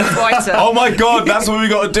 do we? It's whiter. Oh my God, that's what we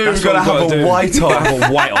got to do. We've got to have a white off. Have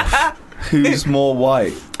a white off. Who's more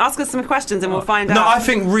white? Ask us some questions and we'll find out. No, I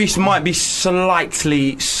think Reese might be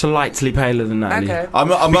slightly paler than Natalie. Okay.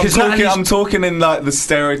 Because Natalie's- I'm talking in like the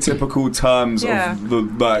stereotypical terms Yeah. of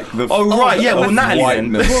the. Oh, right, yeah, well, of Natalie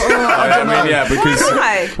then. whiteness. I mean, yeah, because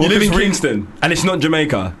Why? You live in because Kingston, and it's not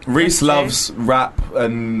Jamaica. Reese loves rap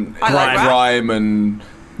and I like rap. grime and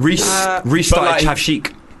Reese but started like- Chav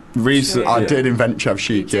Chic. Reese. Sure. I did invent Chav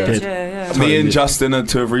Chic, yeah. Yeah. Me and Justin are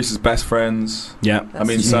two of Reese's best friends. Yeah, I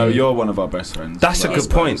mean, so you're one of our best friends. That's a I good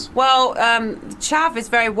suppose. point. Well, chav is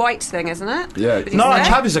very white thing, isn't it? Yeah. Would you No, say?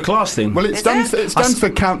 Chav is a class thing. Well, it Is stands it? it stands for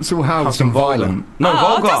Council House and Violent. No,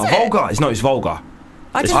 Oh, does vulgar. it? Vulgar. It's vulgar.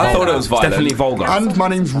 I It's didn't know vulgar. thought it was It's violent. definitely vulgar. And my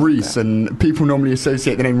name's Reese, and people normally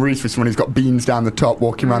associate the name Reese with someone who's got beans down the top,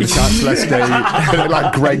 walking around the council estate. They look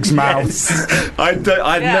like Greg's mouse. I've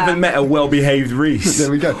Yeah. never met a well-behaved Reese.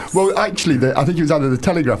 There we go. Well, actually, I think it was either the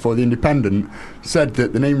Telegraph or the Independent said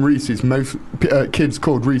that the name Reese is kids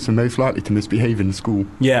called Reese are most likely to misbehave in school.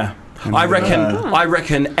 Yeah. I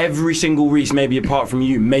reckon every single Reese, maybe apart from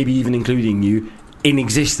you, maybe even including you, in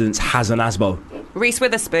existence has an ASBO. Reese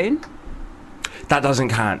Witherspoon. That doesn't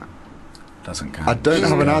count. Doesn't count. I don't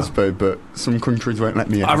have an ASBO, but some countries won't let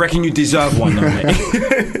me in. I reckon you deserve one, though,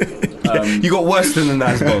 mate. You got worse than an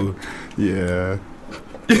ASBO. Yeah.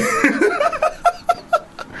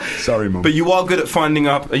 Sorry, Mum. But you are good at finding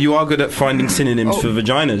synonyms for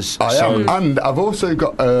vaginas. I am, and I've also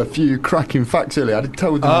got a few cracking facts earlier. I did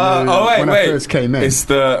tell them when I first came in. It's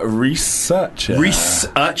the researcher.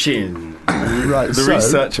 Researching. Right,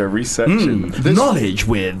 The researching. Knowledge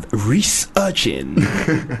with researching.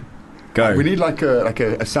 Go. We need like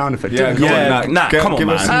a sound effect. Yeah, don't we? come on, Nat. come on, give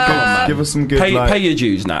man. us some Come on, man. give us some good. Pay your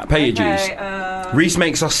dues, Nat. Pay your dues. Okay, Reese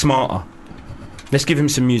makes us smarter. Let's give him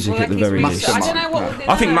some music at the very least. I don't know what.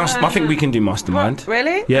 I think we can do Mastermind.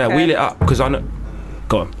 Really? Yeah, Okay. wheel it up because I know.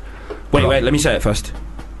 Go on. Wait. Let me say it first.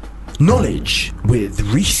 Knowledge with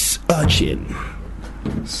Reese Urchin.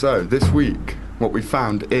 So this week, what we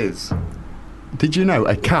found is, did you know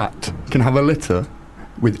a cat can have a litter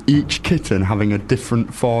with each kitten having a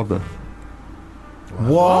different father?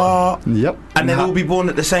 What? Yep. And they'll all be born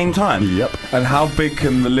at the same time. Yep. And how big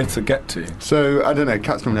can the litter get to? So I don't know.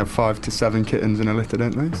 Cats normally have 5 to 7 kittens in a litter,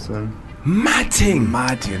 don't they? So. Matting.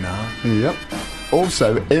 Mad, you know. Yep.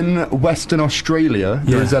 Also, in Western Australia,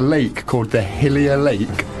 there is a lake called the Hillier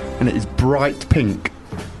Lake, and it is bright pink.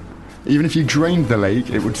 Even if you drained the lake,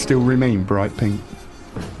 it would still remain bright pink.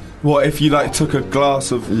 What if you like took a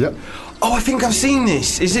glass of? Yep. Oh, I think I've seen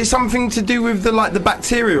this. Is it something to do with the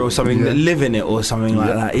bacteria or something that live in it or something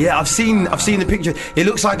like that? Yeah, I've seen the picture. It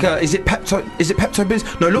looks like is it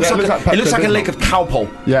Pepto-Bismol? No, it looks Yeah, it looks like a Pepto-Bismol. lake of Cowpole.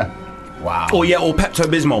 Yeah. Wow. Or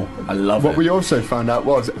Pepto-Bismol. I love What it. we also found out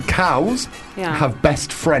was cows have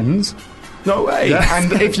best friends. No way. Yeah,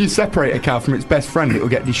 and if you separate a cow from its best friend, it will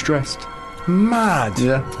get distressed. Mad.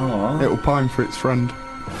 Yeah. Aww. It will pine for its friend.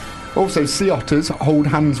 Also, sea otters hold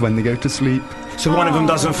hands when they go to sleep. So one of them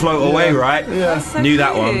doesn't float away, right? Yeah. That's so Knew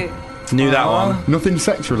that cute. one. Knew that one. Nothing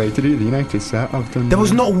sex related either, you noticed that? I've done.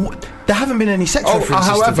 There haven't been any sex references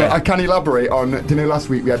however, today. I can elaborate on. Do you know last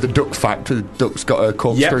week we had the duck fact? The duck's got a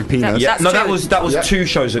corkscrew penis. That's No, that true. was Yeah. 2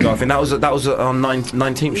 shows ago. I think that was on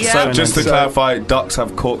 19th. Yeah. So just to So- clarify, ducks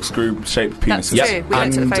have corkscrew-shaped That's penises. true. We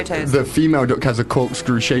looked at the photos. The female duck has a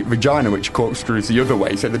corkscrew-shaped vagina, which corkscrews the other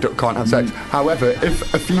way, so the duck can't have sex. However,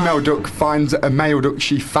 if a female duck finds a male duck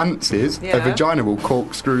she fancies, Yeah. a vagina will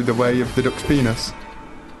corkscrew the way of the duck's penis.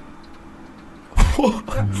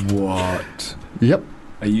 What? Yep.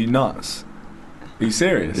 Are you nuts? Are you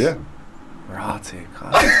serious? Yeah. Rati.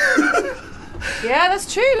 Yeah,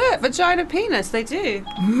 that's true. Look, vagina, penis. They do.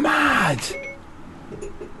 Mad.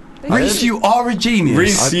 Reese, you are a genius.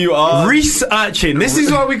 Reese, you are Reese Urchin. This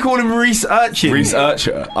is why we call him Reese Urchin.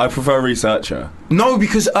 researcher. I prefer researcher. No,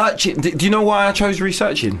 because Urchin. Do you know why I chose Reese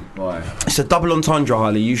Urchin? Why? It's a double entendre,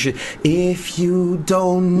 Harley. You should. If you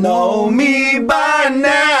don't know me by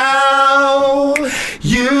now,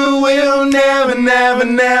 you will never, never,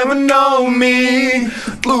 never know me.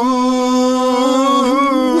 Ooh.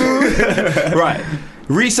 Right.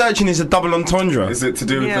 Researching is a double entendre. Is it to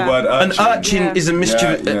do with Yeah. the word An urchin? urchin is a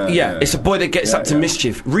mischief. Yeah, It's a boy that gets Yeah, up to yeah.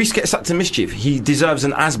 mischief. Reese gets up to mischief. He deserves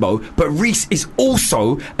an ASBO. But Reese is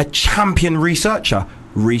also a champion researcher.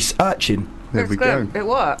 Reese Urchin. There we go. It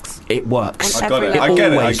works. It works. I got it. Every I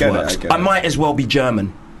get it. I Always get it. works. I get it. I might as well be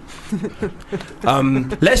German.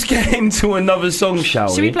 Let's get into another song, shall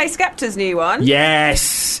Should we play Skepta's new one?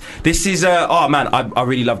 Yes. This is oh man, I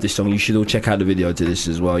really love this song. You should all check out the video to this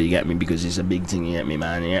as well. You get me, because it's a big thing. You get me,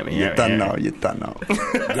 man. You get me. You done now, you done now.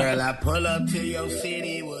 Girl, I pull up to your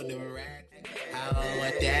city with the rack. I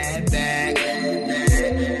want that back.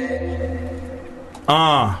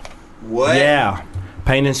 What? Yeah.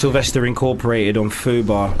 Payne and Sylvester Incorporated on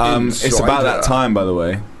Fubar. It's about that time, by the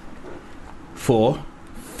way. For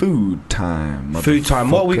Food time. food time.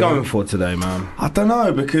 What are we motherfucker. going for today, man? I don't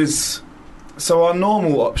know, because so our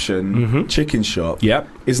normal option, Mhm. chicken shop, Yep.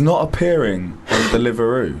 is not appearing on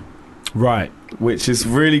Deliveroo, Right. which is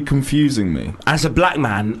really confusing me. As a black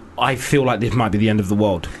man, I feel like this might be the end of the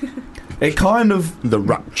world. It kind of, The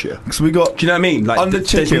rapture. because we got Do you know what I mean? Like, On the there's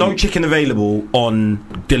chicken. no chicken available on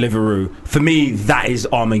Deliveroo. For me, that is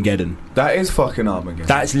Armageddon. that is fucking Armageddon.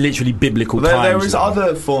 That's literally biblical There times. is now.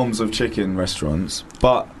 other forms of chicken restaurants,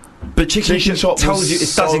 but But chicken shop tells you,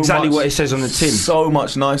 it does exactly what it says on the tin. So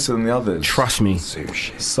much nicer than the others. Trust me.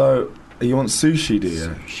 Sushi. So, you want sushi, do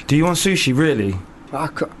you? Do you want sushi, really?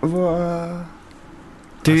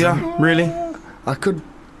 Do you? Really? I could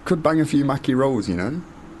bang a few maki rolls, you know.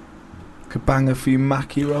 Could bang a few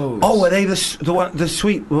maki rolls. Oh, are they the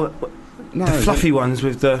sweet, the fluffy ones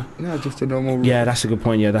with the... No, just a normal... Yeah, that's a good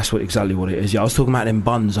point. Yeah, that's exactly what it is. Yeah, I was talking about them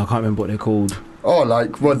buns. I can't remember what they're called. Oh,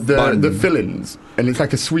 like what the fillings, and it's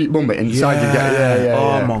like a sweet bun, but inside you get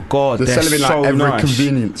Oh my god, they're selling in like so every nice.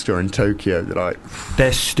 Convenience store in Tokyo.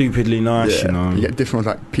 They're stupidly nice, you know. You get different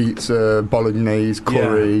ones like pizza, bolognese,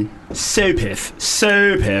 curry. So piff.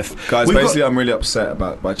 Guys, basically, I'm really upset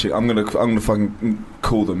about chicken. I'm gonna fucking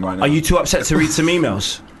call them right now. Are you too upset to read some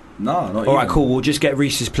emails? No, not all right, cool. We'll just get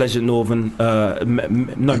Reese's Pleasant Northern,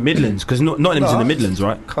 Midlands, because Nottingham's in the Midlands,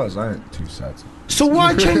 right? Cause I ain't too sad. So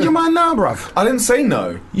why change your mind now, bruv? I didn't say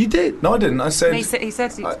no. You did. No, I didn't. I said... He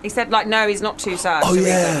said like, no, he's not too sad. Oh,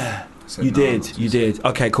 yeah. You did.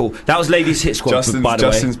 Okay, cool. That was Ladies Hit Squad, by the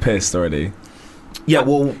way. Justin's pissed already. Yeah,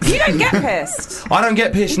 well... You don't get pissed. I don't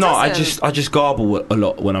get pissed, no. I just garble a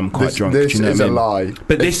lot when I'm quite drunk. This you know is what I a mean? lie.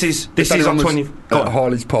 But this is on 20... At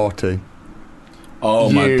Harley's party.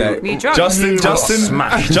 Oh my day! You drunk? Justin,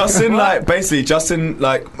 What? Justin,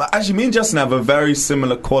 actually, me and Justin have a very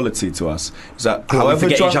similar quality to us. Is that however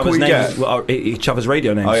we drunk we get, each other's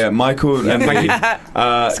radio names. Oh yeah, Michael. Yeah, thank you.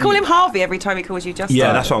 Let's call him Harvey every time he calls you Justin.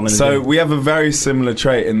 Yeah, that's what I'm going to do. So we have a very similar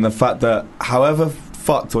trait in the fact that however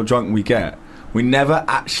fucked or drunk we get, we never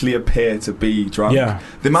actually appear to be drunk. Yeah.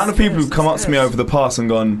 The amount of people who've come up to me over the past and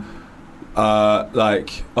gone,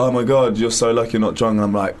 oh my god, you're so lucky you're not drunk, and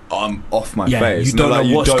I'm like, I'm off my face. You don't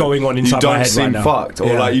know what's going on inside my head right now. You don't seem fucked,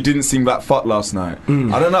 or like you didn't seem that fucked last night.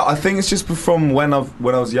 I don't know. I think it's just from when I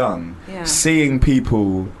was young, seeing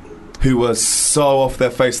people who were so off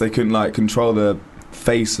their face they couldn't like control their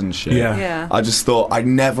face and shit. Yeah. I just thought I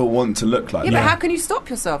never want to look like that. But how can you stop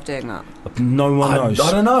yourself doing that? No one knows.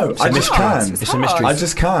 I don't know. I just can. It's a mystery. I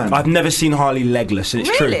just can. I've never seen Harley legless, and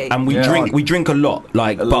it's true. And we drink a lot,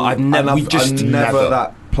 like, but I've never. I'm never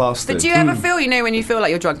that plastered. But do you ever feel, when you feel like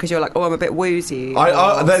you're drunk because you're like, oh, I'm a bit woozy?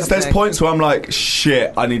 There's points where I'm like,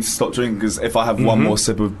 shit, I need to stop drinking because if I have one more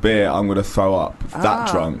sip of beer, I'm going to throw up. That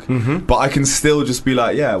drunk. But I can still just be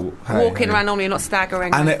like, walking around normally, you're not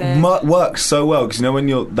staggering. And it works so well because when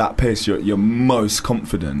you're that pissed, you're most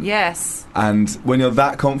confident. Yes. And when you're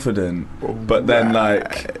that confident, but then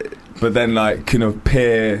can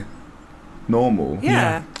appear normal.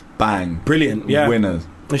 Yeah. Bang. Brilliant. Yeah. Winner.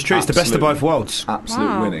 It's true. It's the best of both worlds.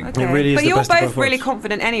 Absolute winning. Okay. It really is. But the you're best of both both really worlds.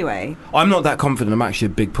 confident anyway. I'm not that confident. I'm actually a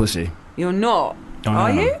big pussy. You're not. I Are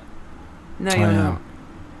am. you? No, you're not.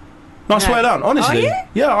 No, I swear down. Honestly, Are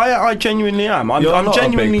you? yeah, I genuinely am. I'm not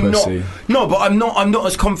genuinely a big not. pussy. No, but I'm not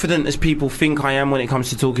as confident as people think I am when it comes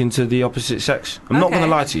to talking to the opposite sex. I'm not going to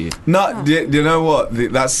lie to you. No, you know what?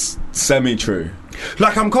 That's semi-true.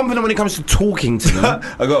 Like, I'm confident when it comes to talking to them.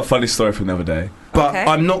 I got a funny story from the other day. But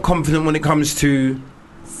I'm not confident when it comes to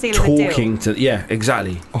talking to. Yeah,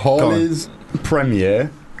 exactly. Harley's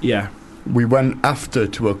premiere. Yeah. We went after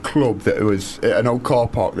to a club that was an old car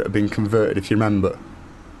park that had been converted, if you remember.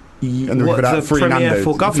 And there What, was the free premiere Nando's.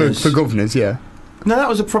 for governors? For governors, yeah. No, that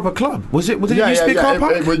was a proper club. Was it? Did it used to be a car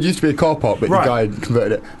park? It used to be a car park, but the guy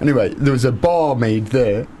converted it. Anyway, there was a bar made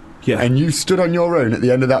there. Yeah. And you stood on your own at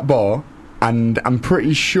the end of that bar, and I'm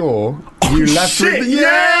pretty sure you left with...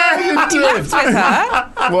 Yeah, you did.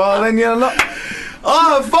 Well, then you're not...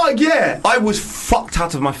 Oh, fuck yeah! I was fucked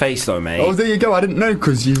out of my face though, mate. Oh, there you go. I didn't know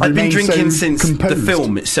because you I'd been drinking so since composed. the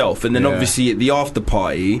film itself, and then obviously at the after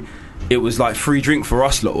party, it was like free drink for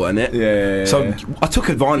us lot, wasn't it? Yeah. So I took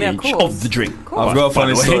advantage of the drink. I've got a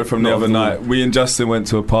funny story from the other night. We and Justin went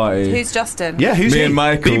to a party. Who's Justin? Yeah, who's me he? and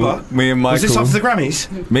Michael. Bieber? Me and Michael. Was this after the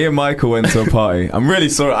Grammys? Me and Michael went to a party. I'm really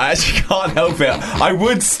sorry. I actually can't help it. I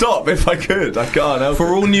would stop if I could. I can't help it. For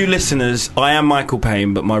all new listeners, I am Michael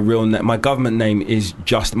Payne, but my government name is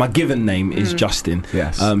Justin. My given name is Justin.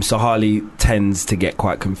 Yes. So Harley tends to get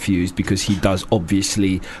quite confused because he does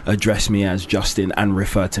obviously address me as Justin and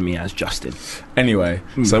refer to me as Justin. Anyway,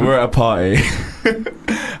 so we're at a party,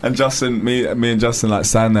 and Justin, me and Justin like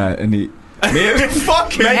stand there, and he.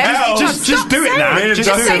 Fucking hell! Just do it now. Just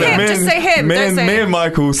say him. Me and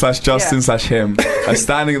Michael / Justin / him are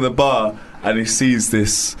standing at the bar, and he sees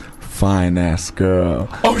this fine ass girl.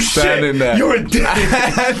 Oh standing shit! there. You're a dick.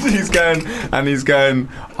 and he's going.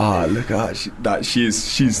 Oh, look at her.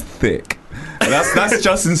 She's thick. That's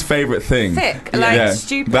Justin's favourite thing. Thick, like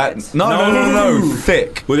stupid. No,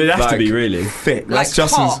 thick. Well, it'd have to Like, be really thick. Like That's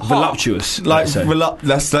Justin's hot. voluptuous. like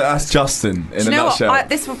let's say. that's Justin in Do you a know nutshell. what?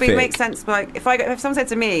 This would Thick. make sense. Like if someone said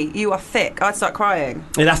to me, "You are thick," I'd start crying.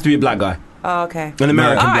 It has to be a black guy, Oh, okay. an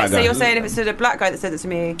American All right, black so guy. you're saying if it's a black guy that said it to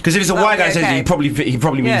me? Because if it's a that'll white guy be that says it, okay. he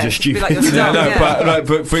probably means Yeah, you're just be stupid. like, you're No, dumb,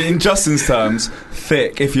 yeah. but in Justin's terms,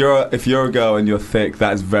 thick. If you're a girl and you're thick,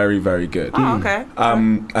 that is very, very good. Oh, okay.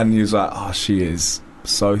 And he was like, "Oh, she is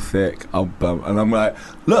so thick." And I'm like,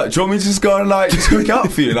 "Look, do you want me to just go and like just hook it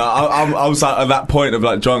up for you?" Like, I was like at that point of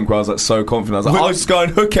like drunk where I was like so confident. I was like, "I'll just go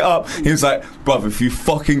and hook it up." He was like, "Bruv, if you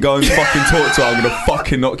fucking go and fucking talk to her, I'm gonna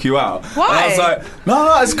fucking knock you out." Why? And I was like,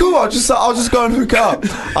 "No, it's cool. I'll just go and hook it up."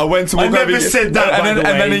 I went to walk I never over, said that, and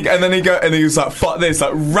by the way. then he was like, "Fuck this!"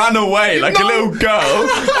 Like ran away like a little girl.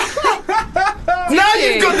 Now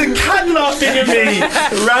you've got the can laughing at me.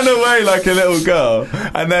 Ran away like a little girl,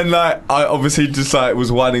 and then like I obviously just like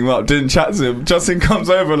was winding him up, didn't chat to him. Justin comes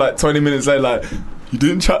over like 20 minutes later, like, "You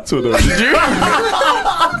didn't chat to her though, did you?"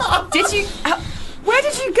 Did you? Where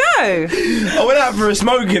did you go? I went out for a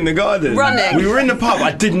smoke in the garden. Running. We were in the pub.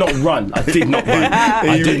 I did not run. I did not run.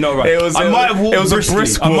 I might have walked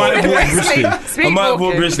briskly. I might have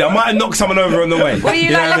walked briskly. I might have knocked someone over on the way. Were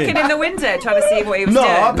you know like what I looking mean? in the window trying to see what he was No,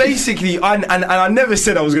 doing? basically, and I never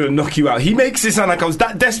said I was going to knock you out. He makes it sound like I was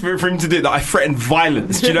that desperate for him to do it that I threatened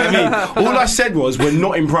violence. Do you know what I mean? All I said was, we're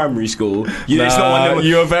not in primary school. You know, it's not one of them.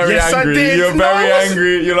 You were very Yes, I angry. did. You're No, I very wasn't.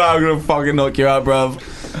 angry. You're like, "I'm gonna fucking knock you out, bruv."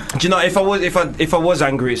 Do you know if I was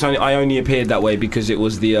angry, I only appeared that way because it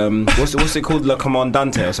was the what's it called, La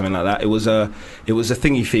Comandante or something like that. It was a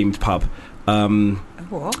thingy themed pub.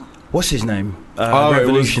 What? What's his name? It was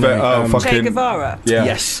Revolutionary. Che Guevara. Yeah.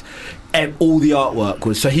 Yes. All the artwork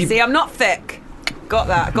was so he. See, I'm not thick. Got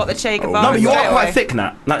that. Got the Che Guevara. No, but you straight are quite away. thick,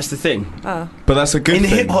 Nat. That's the thing. Oh. But that's a good In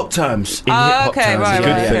thing. hip hop terms. In Oh, hip hop okay, terms, right, it's a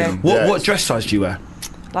good right, thing. okay. What dress size do you wear?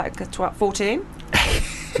 Like a 14.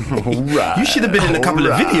 You should have been in a couple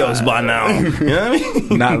of videos by now. You know what I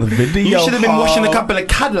mean? Now the video. You should have been washing a couple of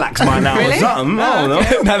Cadillacs by now or Really? something. I don't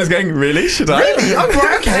know. Nana's going, "Really? Should I?" Really? Oh,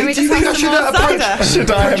 right, okay. Let me Do you just think I have should some more approach cider.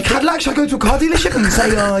 Should I have? Cadillac? Should I go to a car dealership and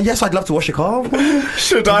say, yes, I'd love to wash your car?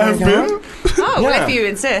 Should I have been? Oh, well, Yeah. if you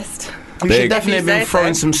insist. You Big. should definitely have If you been say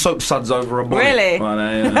throwing so. some soap suds over a bonnet. Really? Well,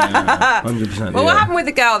 yeah, 100%. Well, yeah. what happened with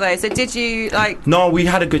the girl though? So did you like? No, we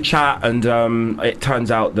had a good chat, and it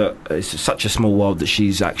turns out that it's such a small world that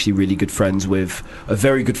she's actually really good friends with a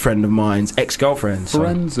very good friend of mine's ex-girlfriend. So.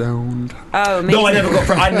 Friend zoned. Oh, me No, I too. never got.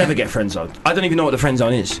 I never get friend zoned. I don't even know what the friend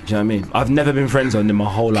zone is. Do you know what I mean? I've never been friend zoned in my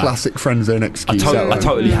whole life. Classic friend zone I excuse.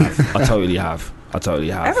 totally have. I totally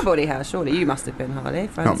have. Everybody has, surely. You must have been, Harley.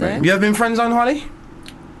 Not Friends me. zone. You ever been friend zoned, Harley?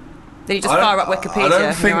 Then you just fire up Wikipedia. I don't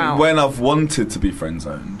and think you're out. when I've wanted to be friend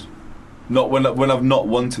zoned. Not when I've not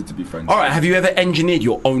wanted to be friend zoned. All right. Have you ever engineered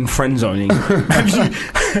your own friend zoning?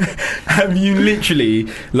 have you literally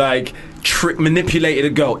like manipulated a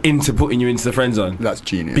girl into putting you into the friend zone? That's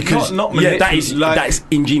genius. Because Not yeah, that is like- that is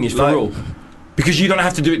ingenious for like- real. Because you don't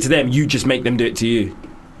have to do it to them. You just make them do it to you.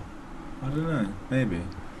 I don't know, maybe.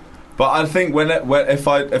 But I think if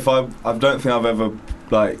I don't think I've ever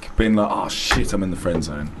like been like, "Oh shit, I'm in the friend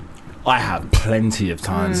zone." I have plenty of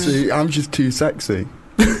times. See, I'm just too sexy.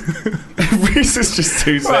 Reese is just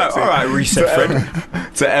too sexy. All right, reset,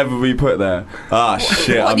 Fred. To ever be put there. Ah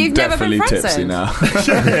shit, What, I'm you've never been definitely friend-zoned? tipsy now.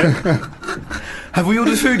 Have we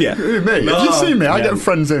ordered food yet? Who, me? No. Have you seen me? I Yeah. get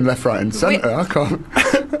friend zone left, right, and centre. I can't.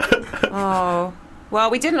 Oh. Well,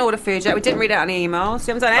 we didn't order food yet. We didn't read out any emails.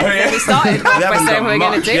 We haven't done anything. Oh, yeah. We started by haven't saying done we were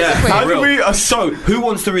going much, to do yeah. the How quiz. do we? So, who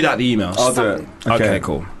wants to read out the emails? I'll do it. Okay,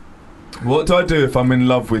 cool. What do I do if I'm in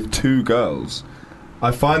love with two girls?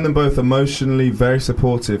 I find them both emotionally very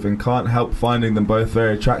supportive and can't help finding them both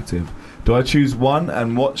very attractive. Do I choose one,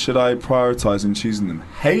 and what should I prioritise in choosing them?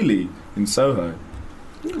 Haley in Soho.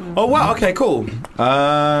 Oh wow, okay, cool.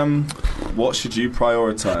 What should you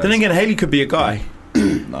prioritise? Then again, Haley could be a guy.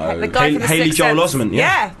 No. The guy from the Haley Sixth Joel Sense. Osment,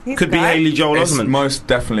 yeah. he's Could a be guy. Haley Joel It's Osment. most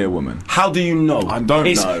definitely a woman. How do you know? I don't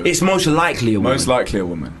know. It's most likely a woman. Most likely a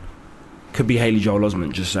woman. Could be Haley Joel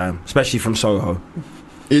Osment, just saying. Especially from Soho.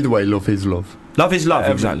 Either way, love is love. Love is love,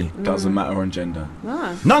 exactly. Doesn't matter on gender.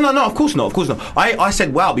 No. No, of course not. I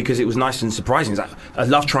said wow because it was nice and surprising. It's like a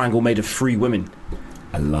love triangle made of 3 women.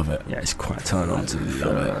 I love it. Yeah, it's quite a turn on to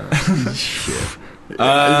love it. Shit. Even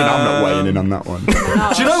I'm not weighing in on that one. Do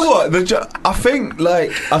you know what?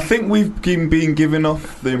 I think we've been giving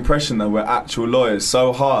off the impression that we're actual lawyers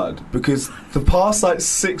so hard because the past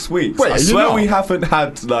 6 weeks, Wait, I are you swear not? we haven't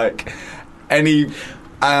had any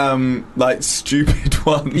stupid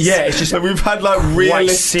ones. Yeah, it's just we've had Quite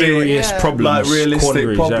realistic, serious problems. realistic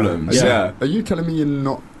quandaries, problems. Yeah. Are you telling me you're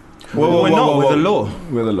not We're not. We're the law.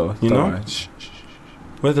 We're the law. You Don't know? worry. Shh.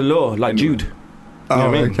 We're the law, like Jude. Oh, You know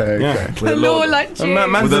what I mean? okay. Yeah. The law like Jude.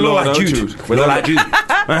 Man's With the the law law, like no Jude. Jude. We're the law like Jude.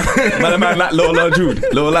 Man, that law,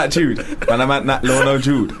 Jude. Law like Jude. Man, that law, no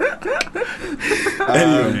Jude.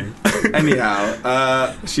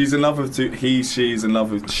 Anyhow, she's in love with she's in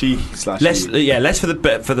love with she / Let's he. let's for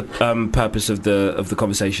the purpose of the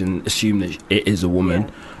conversation assume that it is a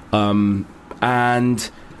woman, and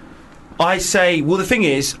I say, well, the thing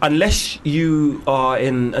is, unless you are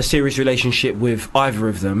in a serious relationship with either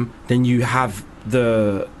of them, then you have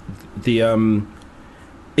the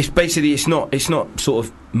it's basically it's not sort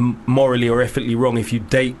of morally or ethically wrong if you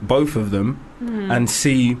date both of them and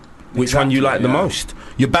see which one you like the most.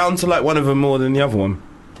 You're bound to like one of them more than the other one.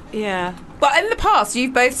 Yeah. But in the past,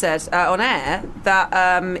 you've both said on air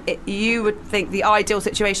that you would think the ideal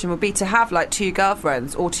situation would be to have like 2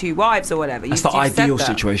 girlfriends or 2 wives or whatever. That's the ideal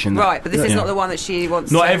situation. Right, but this is not the one that she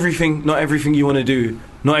wants Not to... everything you want to do,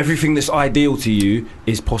 not everything that's ideal to you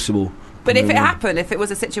is possible. But if it happened, if it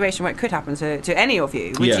was a situation where it could happen to any of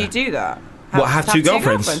you, would you do that? Have 2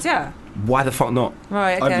 girlfriends? Yeah. Why the fuck not?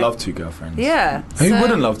 Right, okay. I'd love 2 girlfriends. Yeah. Who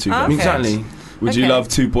wouldn't love 2 girlfriends? Exactly. Would you love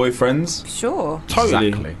 2 boyfriends? Sure. Totally.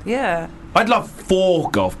 Exactly. Yeah. I'd love 4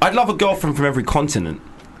 I'd love a girlfriend from every continent.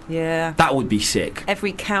 Yeah. That would be sick.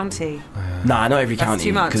 Every county. Nah, not every That's county.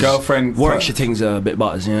 too much. 'cause Girlfriend. Warwickshire things are a bit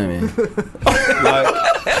butters, you know what I mean?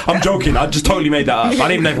 Like, I'm joking. I just totally made that up. I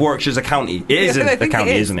don't even know if Warwickshire's a county. It is I a think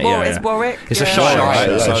county, it is. isn't it? It's Warwick. It's a yeah. shire. Shire,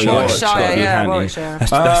 Right? So, yeah, Warwickshire, Shire, yeah, county. Warwickshire.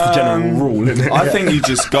 That's the general rule, isn't it? I think you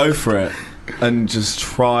just go for it and just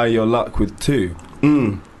try your luck with 2.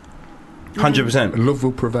 100%. Love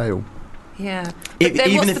will prevail. Yeah. But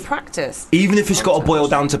then what's the practice? Even if it's got to boil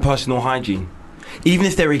down to personal hygiene. Even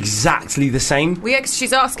if they're exactly the same.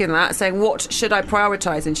 She's asking that, saying, what should I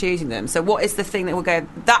prioritise in choosing them? So what is the thing that will go,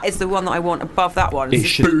 that is the one that I want above that one? It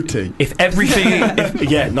should, booty. If everything...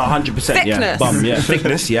 100%, yeah. Bum, yeah.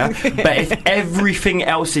 Thickness, yeah. But if everything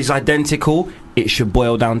else is identical, it should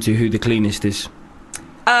boil down to who the cleanest is.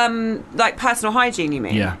 Like personal hygiene, you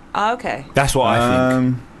mean? Yeah. Oh, okay. That's what I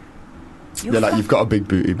think. Yeah, like you've got a big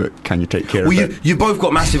booty, but can you take care of it? You both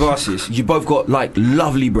got massive asses. You both got like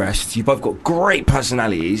lovely breasts. You both got great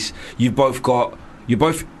personalities. You're both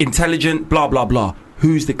intelligent. Blah blah blah.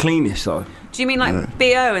 Who's the cleanest though? Do you mean like BO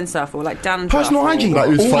and stuff, or like dandruff? Personal hygiene, Like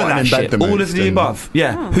who's all of farting that in bed shit, the all of most the and- above.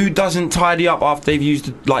 Yeah. Who doesn't tidy up after they've used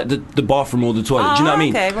the bathroom or the toilet? Do you know what I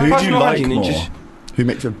mean? Okay, right. Who do you Personal like hygiene, it more? just- Who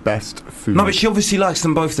makes the best food? No, but she obviously likes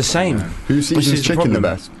them both the same. Who Which seasons is the chicken the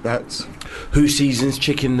problem. best? That's Who seasons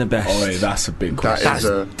chicken the best? Oh, wait, that's a big That question. is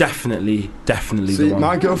That's definitely See, the one.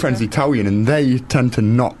 my girlfriend's Italian, and they tend to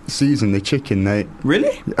not season the chicken. They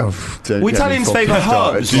Really? don't Well, get me Italians fucking favour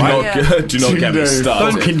started. herbs, Do you right? not, do not get me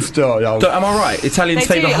started. Fucking start. Am I right? Italians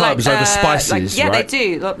They favour do, herbs over spices, like, right? they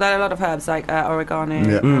do. There are a lot of herbs like oregano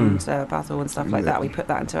Yeah. and basil and stuff like that. We put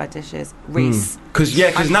that into our dishes. Reese. Because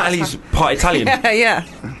Natalie's part Italian. Yeah.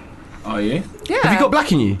 Are you? Yeah. Have you got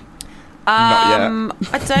black in you? Not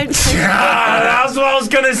I don't think That's what I was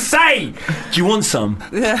going to say. Do you want some?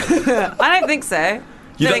 I don't think so.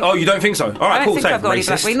 You don't think so? All I right, don't cool. think I've got any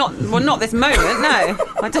black. Not this moment. No,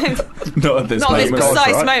 I don't. Not at this Not this moment.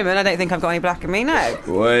 precise right. moment. I don't think I've got any black in me. No.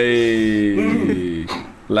 Wait.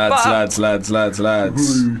 Lads. I've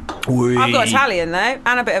got Italian though,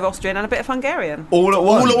 and a bit of Austrian, and a bit of Hungarian. All at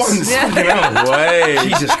once. All at once. Yeah. Fucking hell. Wait.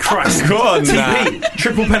 Jesus Christ. Go on, TP.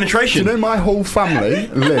 Triple Do penetration. you know my whole family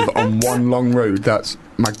live on one long road? That's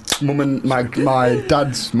my mum and my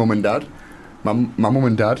dad's mum and dad, my mum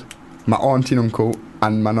and dad, my auntie and uncle,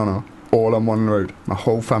 and my nonna, all on one road. My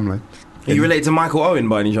whole family. Are you related to Michael Owen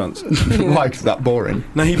by any chance? Why? 'Cause that boring.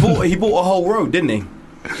 No, he bought a whole road, didn't he?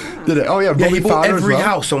 Did it? Oh yeah, Yeah, Robbie he bought Fowler as every well.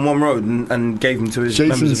 house on one road and gave them to his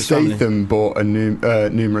members Jason of his family. Statham bought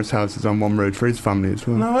numerous houses on one road for his family as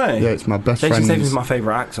well. No way. Yeah, it's my best Jason friend's. Statham's my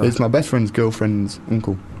favourite actor. It's my best friend's girlfriend's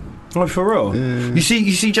uncle. Oh, for real? Yeah. You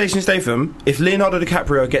see Jason Statham, if Leonardo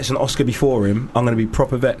DiCaprio gets an Oscar before him, I'm going to be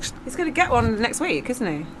proper vexed. He's going to get one next week, isn't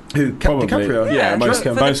he? Who? Probably. DiCaprio? Yeah, most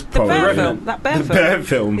For probably. the bear Revenant. film. That bear The film. Bear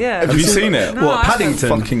film. Yeah. Have you seen it? No, What, I haven't.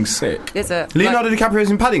 Paddington? Fucking sick. Is it? Leonardo DiCaprio's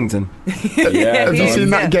in Paddington. Yeah. Have he you is, seen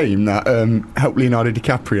yeah. that game that helped Leonardo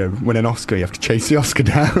DiCaprio win an Oscar? You have to chase the Oscar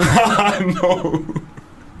down. No.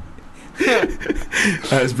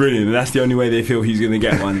 That's brilliant. And that's the only way they feel he's going to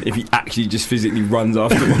get one, if he actually just physically runs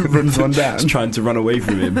after one. Runs one down. Just trying to run away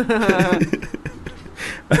from him.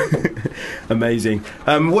 Amazing.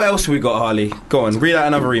 What else have we got, Harley? Go on, read out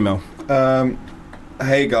another email.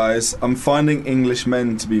 Hey guys, I'm finding English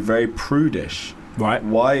men to be very prudish. Right.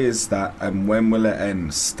 Why is that, and when will it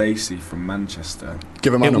end? Stacey from Manchester.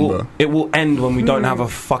 Give him my number. It will end when we don't have a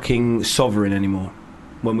fucking sovereign anymore.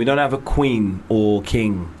 when we don't have a queen or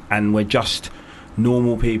king and we're just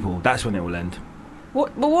normal people, that's when it will end.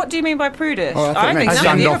 What do you mean by prudish? Oh, I think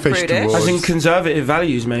none of you are standoffish prudish. towards- As in conservative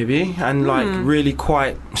values, maybe, and like really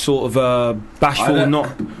quite sort of bashful.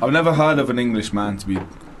 I've never heard of an English man to be.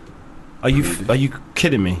 Are you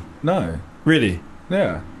kidding me? No. Really?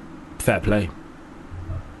 Yeah. Fair play.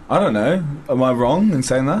 I don't know. Am I wrong in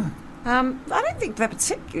saying that? I don't think they're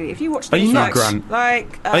particularly. If you watch Are you things not,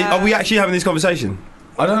 like, Grant? Are we actually having this conversation?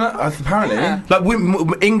 I don't know. Apparently. Yeah.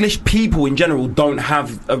 Like English people in general don't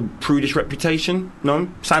have a prudish reputation. No,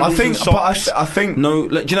 sandals and socks. I think. No,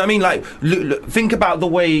 like, do you know what I mean? Like, look, think about the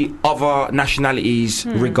way other nationalities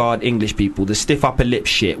regard English people. The stiff upper lip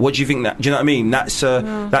shit. What do you think that? Do you know what I mean? That's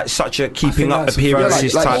such a keeping up that's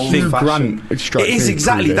appearances like type Hugh thing. Grant It is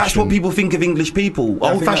exactly. That's what people think of English people.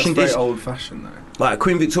 Old fashioned is old fashioned though. like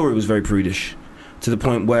Queen Victoria was very prudish, to the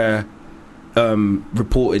point where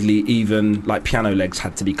reportedly even like piano legs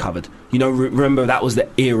had to be covered. You know, remember that was the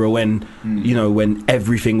era when you know, when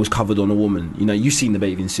everything was covered on a woman. You know, you've seen the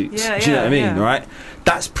bathing suits. Do you know what I mean? Right?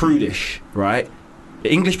 That's prudish, right?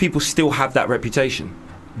 English people still have that reputation.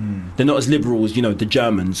 They're not as liberal as, you know, the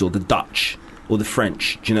Germans or the Dutch or the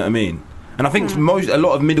French. Do you know what I mean? And I think a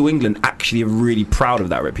lot of Middle England actually are really proud of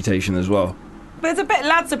that reputation as well. But there's a bit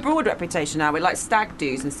lads abroad reputation now with like stag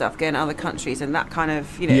do's and stuff going to other countries and that kind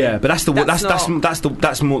of, you know. Yeah, but that's the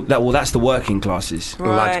working classes.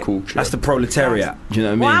 Right. Lad culture. That's the proletariat. Do you know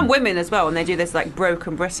what I mean? Well, and women as well, and they do this like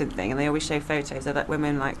broken Britain thing, and they always show photos of like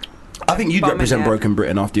women like. I think you'd Bumming, represent yeah. broken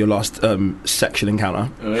Britain after your last sexual encounter.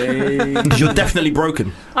 Because you're definitely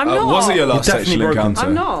broken. I'm not. Was it your last You're definitely sexual broken. encounter?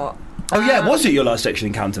 I'm not. Oh yeah, was it your last sexual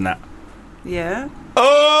encounter, Nat? Yeah.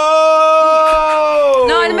 Oh!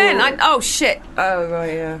 No, I meant. Oh shit. Oh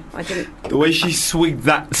right, yeah. I didn't. The way she swigged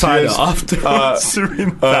that cider Yes. afterwards.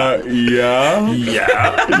 Yeah.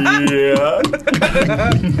 Yeah.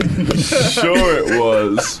 Sure it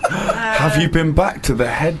was. Have you been back to the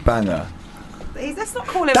headbanger? Let's not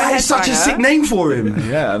call him That a is such a headbanger. sick name for him.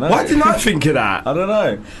 Yeah, I know. Why didn't I think of that? I don't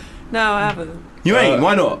know. No, I haven't. You ain't.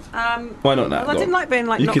 Why not? Why not, Nat? Well, I didn't like being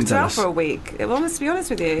like You can knocked tell out us. for a week. I want to be honest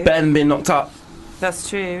with you. Better than being knocked up. That's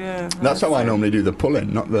true. Yeah. That's how I normally do the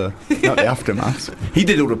pulling, not the aftermath. He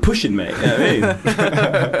did all the pushing, mate. You know what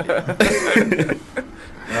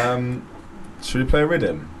I mean? Should we play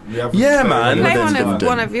Rhythm? Yeah, man. Play Rhythm's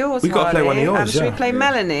one of yours. We gotta play one of Harley. yours, Should yeah. we play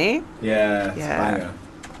Melanie? Yeah. it's a Yeah. banger.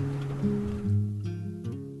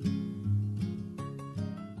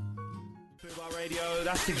 Fubar Radio,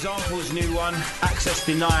 that's Example's new one, Access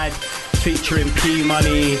Denied, featuring P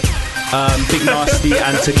Money, Big Nasty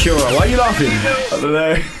and Takura. Why are you laughing? I don't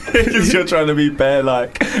know. Because you're trying to be bare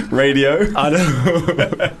like radio. I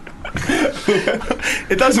don't.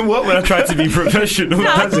 It doesn't work when I try to be professional. No,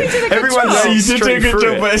 does you it? did a good Everyone job. sees You did a straight good through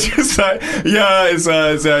job, it. but it's just like, yeah,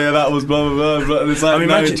 that was blah blah blah. blah. And it's like, I mean,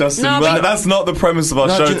 no, imagine- Justin, No, but but- that's not the premise of our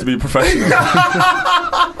No, show do you- to be professional.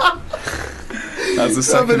 That's the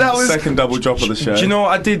second, that was- second double drop of the show. Do you know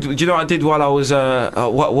what I did? Do you know what I did while I was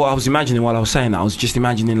what I was imagining while I was saying that? I was just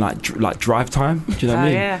imagining like drive time. Do you know what I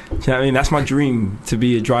mean? Yeah. Do you know what I mean? That's my dream, to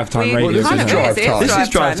be a drive time radio. this kind is of drive is. time. This is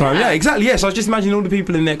drive time. Yeah, exactly. Yes, I was just imagining all the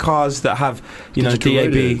people in their cars that have, you know, Digital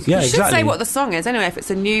DAB. radios. Yeah, You should exactly. say what the song is anyway if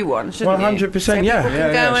it's a new one, shouldn't you? 100%, yeah. So people Yeah, can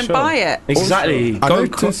yeah, go and sure. buy it. Exactly. I Go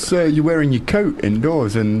notice you're wearing your coat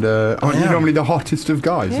indoors, and aren't you am. normally the hottest of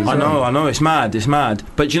guys? as I well? know, it's mad.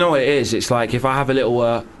 But do you know what it is? It's like if I have a little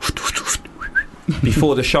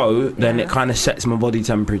before the show, then it kind of sets my body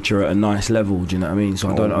temperature at a nice level. Do you know what I mean? So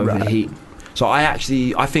I don't Alright. overheat. So I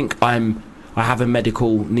think I have a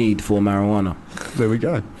medical need for marijuana. There we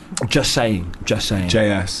go. Just saying.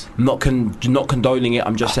 JS. Not condoning it.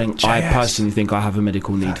 I'm just saying I JS. personally think I have a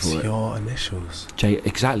medical need That's for it. your initials.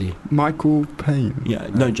 Exactly. Michael Payne. Yeah.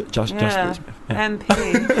 No. Just. Yeah. Yeah. MP.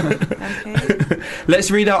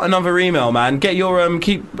 Let's read out another email, man. Get your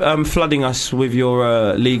keep flooding us with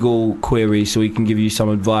your legal queries so we can give you some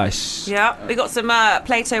advice. Yeah, we got some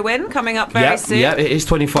Play to Win coming up very soon. Yeah, it is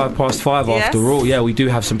 5:25 Yes. after all. Yeah, we do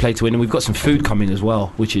have some play to win, and we've got some food coming as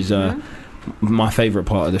well, which is my favourite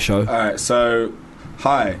part of the show. Alright, so,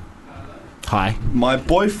 hi. Hi. My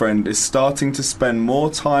boyfriend is starting to spend more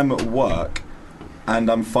time at work, and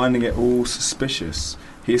I'm finding it all suspicious.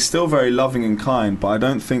 He is still very loving and kind, but I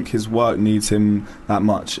don't think his work needs him that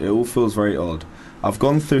much. It all feels very odd. I've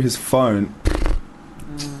gone through his phone.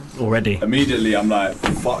 Already. Immediately, I'm like,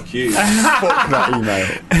 fuck you. Fuck that email.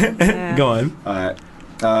 Yeah. Go on. Alright.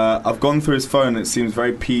 I've gone through his phone and it seems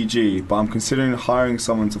very PG, but I'm considering hiring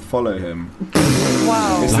someone to follow him.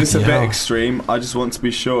 Wow. Is this a Bloody bit hell. extreme? I just want to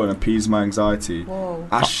be sure and appease my anxiety. Whoa.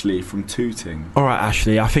 Ashley from Tooting. All right,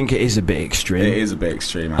 Ashley. I think it is a bit extreme. It is a bit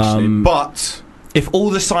extreme, Ashley. But If all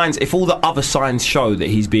the other signs show that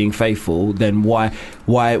he's being faithful, then why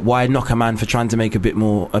knock a man for trying to make a bit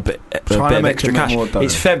of extra cash?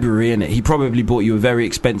 It's February, isn't it? He probably bought you a very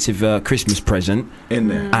expensive Christmas present in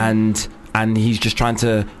there, and he's just trying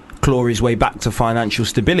to claw his way back to financial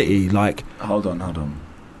stability. Like, hold on.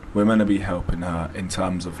 We're meant to be helping her in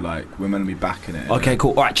terms of like we're meant to be backing it. Okay,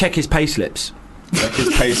 cool. All right, check his payslips. Check his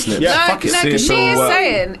payslips. Yeah, fuck it. No, because she is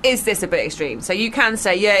saying, is this a bit extreme? So you can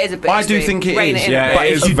say, yeah, it is a bit extreme. I do think it is. But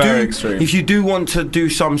it is very extreme. If you do want to do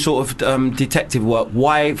some sort of detective work,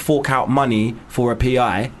 why fork out money for a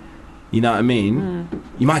PI? You know what I mean?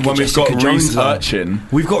 You might get Jessica Jones.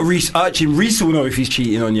 We've got Reese Urchin. Reese will know if he's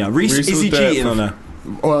cheating on you. Reese is he cheating on her?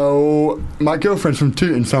 Well, my girlfriend's from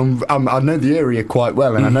Tooting, so I know the area quite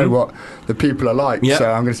well, and I know what the people are like. Yep.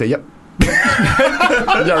 So I'm going to say, yep.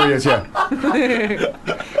 There he is, yeah.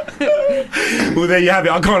 Well, there you have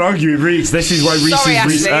it. I can't argue with Reese. This is why Reese is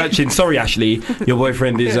Reese Urchin. Sorry, Ashley. Your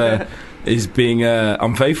boyfriend is being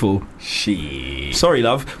unfaithful. Sorry,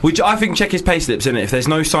 love. Which I think check his payslips, innit? If there's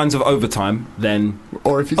no signs of overtime, then...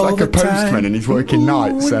 Or if he's like a postman and he's working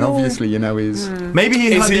nights, then obviously, you know, he's... Maybe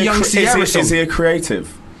he heard the Young Sierra song. Is he a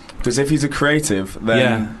creative? Because if he's a creative,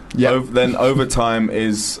 then then overtime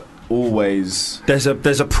is... always there's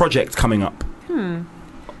a project coming up.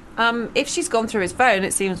 If she's gone through his phone,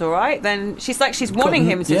 it seems all right. Then she's wanting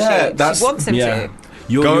him to cheat. She wants him to.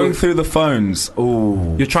 You're going through the phones.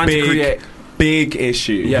 Oh, you're trying to create big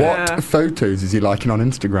issue. What photos is he liking on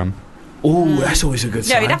Instagram? Oh, that's always a good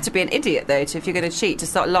sign. No, you'd have to be an idiot though if you're going to cheat to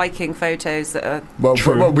start liking photos that are.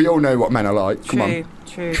 Well, we all know what men are like. Come on.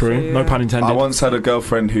 True. No pun intended. I once had a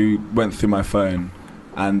girlfriend who went through my phone.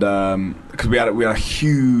 And because we had a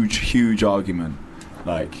huge argument,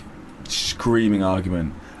 like screaming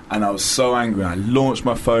argument, and I was so angry. I launched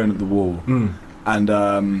my phone at the wall, and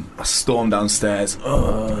I stormed downstairs.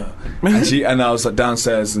 And I was like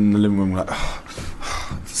downstairs in the living room, like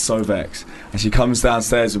so vexed. And she comes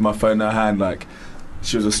downstairs with my phone in her hand, like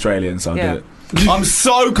she was Australian, so I did it. I'm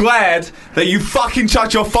so glad that you fucking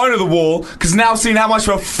chucked your phone at the wall, because now I've seen how much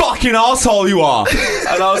of a fucking asshole you are.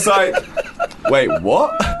 And I was like, wait,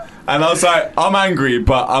 what? And I was like, I'm angry,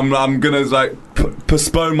 but I'm gonna like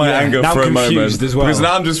postpone my anger for a moment as well. Because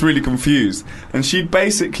now I'm just really confused. And she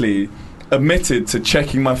basically admitted to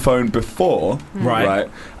checking my phone before, right?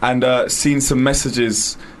 And seen some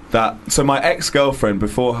messages that. So my ex-girlfriend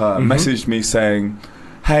before her messaged me saying,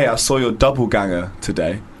 "Hey, I saw your double ganger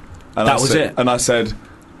today." And that was it. And I said,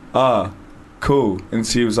 cool. And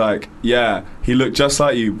she was like, yeah, he looked just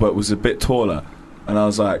like you, but was a bit taller. And I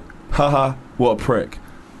was like, haha, what a prick.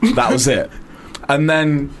 That was it. And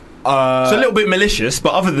then... it's a little bit malicious,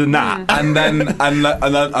 but other than that... And then, and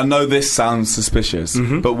I know this sounds suspicious,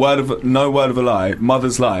 but no word of a lie,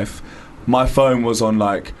 mother's life, my phone was on,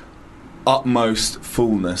 like, utmost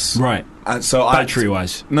fullness. Right. And so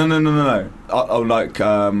battery-wise? No. Memory.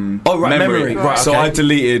 Right, so I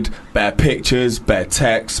deleted bare pictures, bare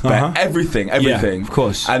texts, bare everything. Yeah, of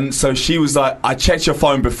course. And so she was like, I checked your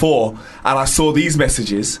phone before and I saw these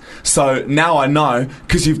messages. So now I know,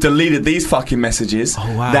 because you've deleted these fucking messages,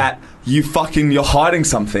 that you're hiding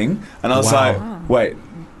something. And I was like, wait,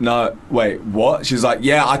 what? She's like,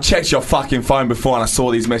 yeah, I checked your fucking phone before and I saw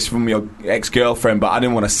these messages from your ex-girlfriend, but I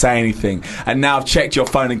didn't want to say anything. And now I've checked your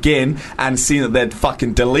phone again and seen that they're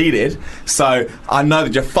fucking deleted, so I know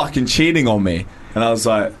that you're fucking cheating on me. And I was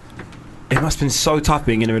like... It must have been so tough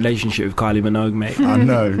being in a relationship with Kylie Minogue, mate. I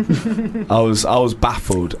know. I was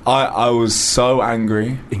baffled. I was so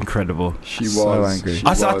angry. Incredible. She was so angry.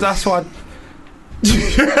 That's why...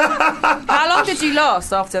 How long did you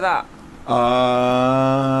last after that?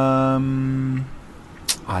 I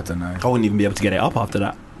don't know. I wouldn't even be able to get it up after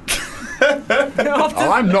that.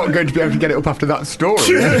 I'm not going to be able to get it up after that story.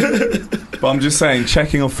 But I'm just saying,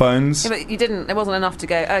 checking on phones. Yeah, but you didn't. It wasn't enough to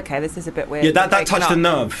go, okay, this is a bit weird. Yeah, that touched the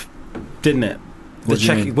nerve, didn't it?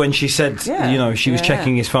 When she said, she was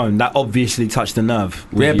checking his phone, that obviously touched the nerve.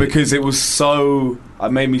 Yeah, because it was so...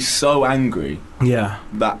 It made me so angry. Yeah.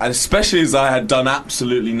 That, especially as I had done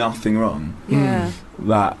absolutely nothing wrong. Yeah.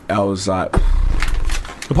 That I was like...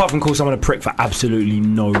 Apart from call someone a prick for absolutely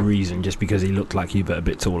no reason, just because he looked like you but a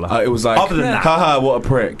bit taller. It was like, other than that, haha, what a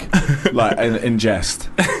prick. Like, in jest.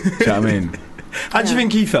 Do you know what I mean? How do you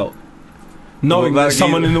think he felt? Knowing that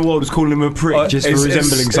someone in the world was calling him a prick just for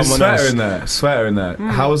resembling someone else. Swear in there.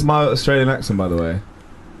 How was my Australian accent, by the way?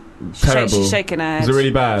 Terrible. She's shaking her head. Was it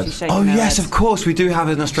really bad? She's shaking Oh her yes, head. of course we do have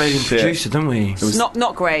an Australian producer, don't we? It's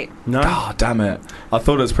not great. No. Oh, damn it. I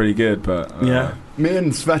thought it was pretty good, but... Yeah. Me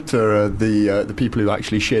and Sveta are the people who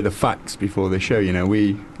actually share the facts before the show. You know,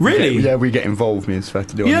 we Really? we get involved. Me and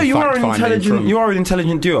Sveta do. Yeah, on the you are an fact-finding intelligent. from- You are an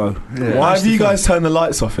intelligent duo. Yeah. Why have you guys turned the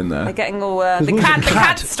lights off in there? They're getting all the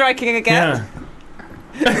cat's striking again.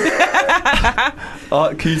 Yeah.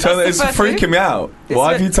 Can you turn it? the It's first freaking move. me out. It's Why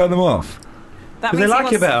a- have you turned them off? That They means like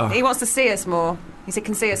he it better. He wants to see us more. He said,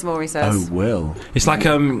 "Can see us more." He says. Will. It's like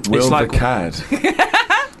Will it's like the cad.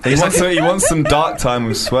 He wants some dark time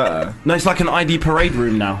with Sweater. no, it's like an ID parade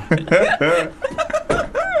room now.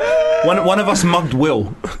 One of us mugged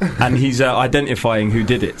Will, and he's identifying who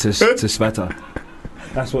did it to Sveta.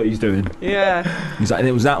 That's what he's doing. Yeah. He's like,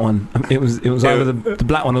 it was that one. It was either the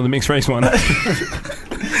black one or the mixed race one.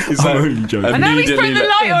 I'm only joking. I know he's putting the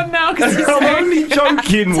light on now because he's I'm only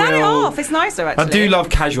joking, Turn it Will. off. It's nicer actually. I do love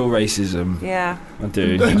casual racism. Yeah. I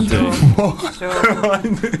do. Sure.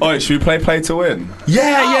 Alright, should we play to win?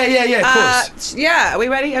 Yeah. Of course. Yeah. Are we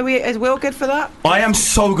ready? Is Will good for that? I am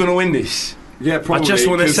so gonna win this. Yeah, probably. I just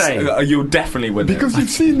want to 'cause, say you'll definitely win Because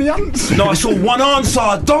you've seen the answer. no, I saw one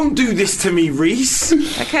answer. Don't do this to me, Reese.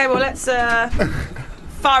 Okay. Well, let's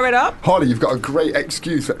fire it up. Harley, you've got a great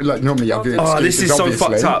excuse. Like normally, you have your excuses. Oh, this is so obviously.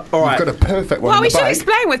 fucked up. All right. You've got a perfect one. Well, in we the should bag.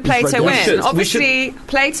 explain with Play It's to ready. Win. We Obviously,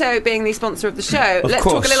 Plato being the sponsor of the show. Let's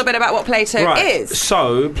course. talk a little bit about what Plato Right. is.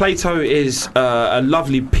 So, Plato is a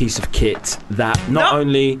lovely piece of kit that not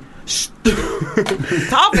only.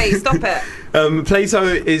 Harvey, stop it. Plato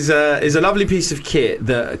is a lovely piece of kit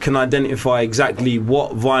that can identify exactly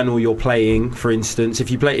what vinyl you're playing. For instance,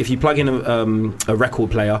 if you plug in a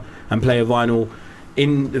record player and play a vinyl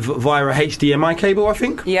via a HDMI cable, I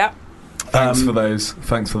think. Yeah. Thanks for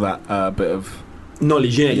that bit of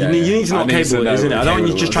knowledge. Yeah, Yeah, you need to know I what need to cable it know is, isn't it? what I don't want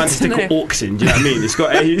you cable just it trying to stick an aux in. Do you know what I mean?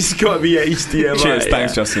 It's got to be HDMI. Cheers,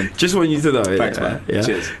 thanks, yeah. Justin. Just want you to know. Thanks, yeah, man. Yeah.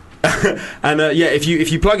 Cheers. And if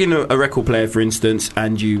you plug in a record player, for instance,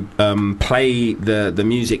 and you play the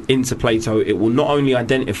music into Plato, it will not only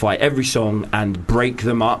identify every song and break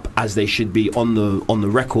them up as they should be on the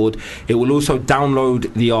record. It will also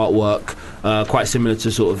download the artwork, quite similar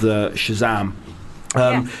to sort of the Shazam.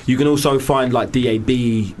 You can also find like DAB,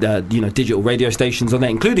 digital radio stations on there,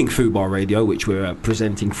 including Fubar Radio, which we're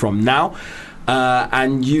presenting from now.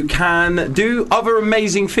 And you can do other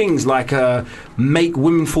amazing things like make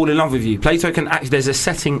women fall in love with you. Plato can there's a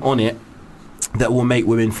setting on it that will make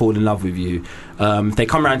women fall in love with you. If they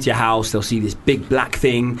come around to your house, they'll see this big black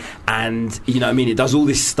thing, and it does all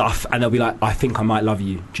this stuff, and they'll be like, I think I might love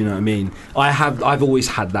you. Do you know what I mean? I've always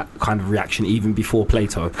had that kind of reaction, even before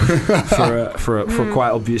Plato, for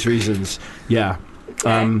quite obvious reasons. Yeah.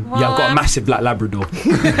 I've got a massive black Labrador.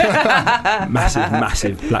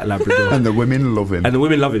 massive black Labrador. And the women love him. And the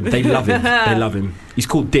women love him. They love him. They love him. He's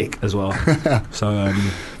called Dick as well. So,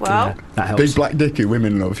 that helps. Big black dicky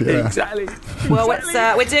women love, yeah. Exactly. Well,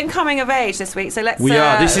 we're doing coming of age this week, so let's. We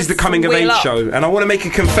are. This is the coming of age wheel up. show, and I want to make a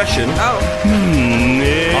confession. Oh.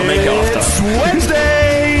 I'll make it after. It's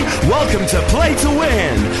Wednesday! Welcome to Play to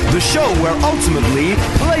Win, the show where ultimately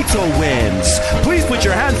Plato wins. Please put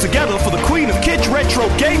your hands together for the queen of kids retro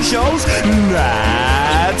game shows,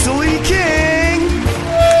 Natalie King.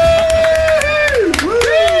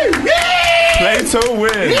 Play to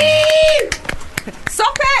win.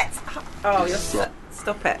 Stop it! Oh, you're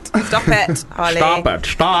stop it, Harley. Stop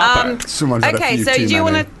it. Someone's had a Okay, few so too do you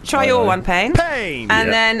want many. to try your one, Payne? Pain.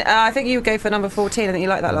 And then I think you go for number 14. I think you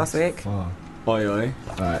liked that last week. Oi, oi.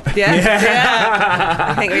 Alright. Yeah.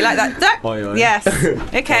 I think we like that. Oi, oi. Yes.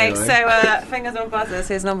 Okay, Oi, oi. so fingers on buzzers.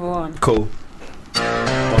 Here's number one. Cool.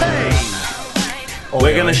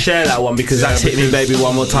 We're going to share that one because that's Hit Me Baby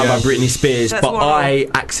One More Time by Britney Spears, That's but one. I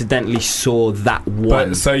accidentally saw that one.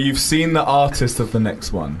 But, so you've seen the artist of the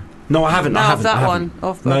next one? No, I haven't. No, I of haven't. that I one. haven't.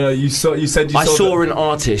 Of the No, you said you I saw the, an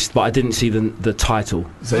artist, but I didn't see the title.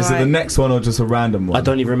 So is it the Right. next one or just a random one? I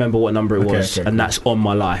don't even remember what number it Okay, was, okay, and cool. that's On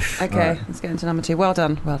My Life. Okay, Alright. let's get into number two. Well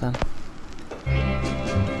done. Well done.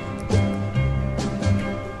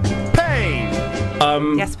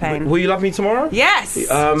 Yes, Payne. Will You Love Me Tomorrow? Yes. Do you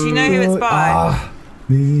know who it's by?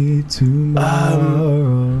 Me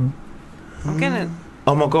tomorrow. I'm gonna.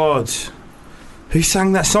 Oh my God, who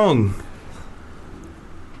sang that song?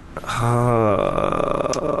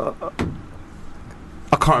 I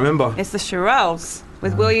can't remember. It's the Shirelles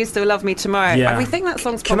with "Will You Still Love Me Tomorrow." Yeah. We think that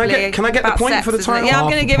song's Can I probably. get the about point sex, for the isn't it? title? Yeah, I'm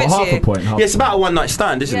going to give it half to you. a point. Half Yeah, it's a point. about a one night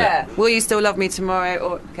stand, isn't Yeah. it? Will You Still Love Me Tomorrow?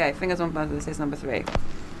 Or okay, fingers on buzzers. Here's number three.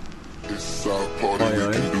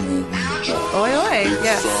 Oi oi.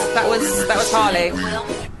 Yes, that was Harley.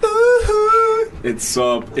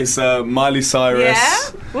 It's Miley Cyrus. Yeah.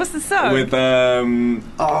 What's the song? With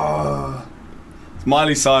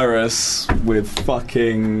Miley Cyrus with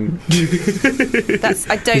fucking. That's.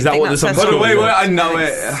 I don't Is that think what that's the her song's song. called? Wait, I know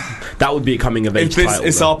it. That would be a coming of age title.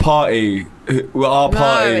 It's though. our party. Our No,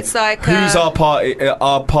 party. it's like, Who's our party?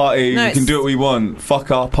 Our party. No, we can it's- do what we want.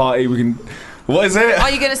 Fuck our party. We can. What is it?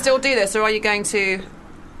 Are you going to still do this, or are you going to?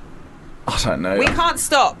 I don't know. We can't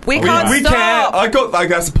stop. We can't we stop. can't. I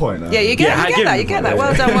that's the point. Yeah, you get, Yeah, you give get that. him You the get point, that. yeah.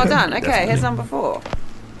 Well done. Well done. Okay, here's number 4.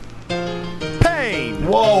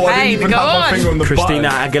 Whoa! I Hey, didn't even go have my on. finger on the Christina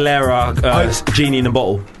button. Aguilera, Genie in a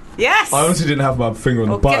Bottle. Yes. I honestly didn't have my finger on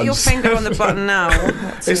Well, the button. get your finger on the button now.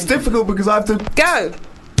 It's difficult because I have to. Go.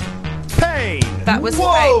 That was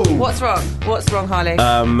Whoa. pain. What's wrong? What's wrong, Harley?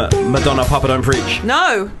 Madonna, Papa Don't Preach.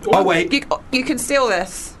 No. Oh, wait. You can steal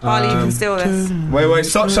this. Harley, you can steal this. Wait,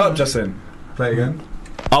 shut up, Justin. Play again.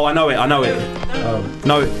 Oh, I know it.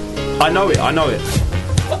 No, I know it.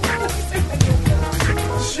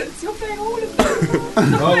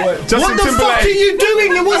 Oh wait, Justin Timberlake. you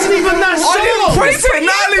doing? It wasn't even that I didn't press it.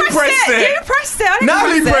 Natalie pressed it. You pressed it. I didn't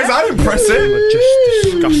Natalie press pressed. it. I didn't press it.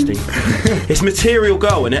 Just disgusting. It's Material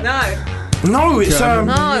Girl, isn't it? No. It's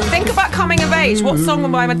No. Think about coming of age. What song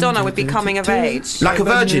by Madonna would be coming of age? Like a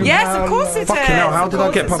Virgin. Yes, of course it is. Fucking hell, how Of did I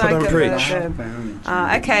course get it's Papa like Don't a Preach? Virgin.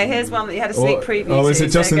 Okay, here's one that you had a sneak preview Oh, is to,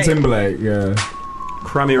 it so Justin get- Timberlake? Yeah.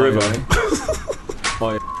 Crammy River.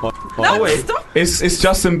 No, wait. stop. It's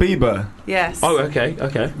Justin Bieber. Yes. Oh, okay.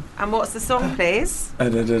 And what's the song, please?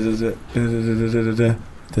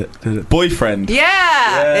 Boyfriend.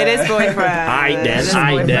 Yeah, it is Boyfriend. Aight then, It is aight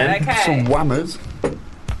Boyfriend. then. Okay. Some whammers.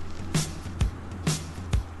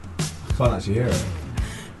 Can't actually hear it.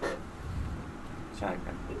 Try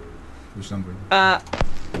again. Which number?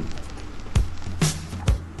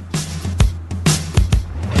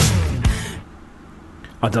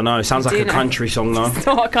 I don't know. It sounds Do like you a know? country song, though. It's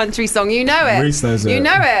not a country song. You know it. Reese knows it. You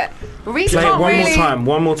know it. Reese Play it can't one really. more time.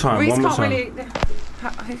 One more time. Reese One more can't time. really.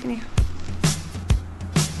 Who can you?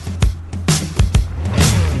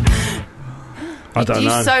 I don't You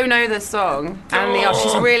know. so know this song, and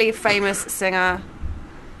she's a really famous singer.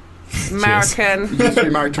 American. Used to be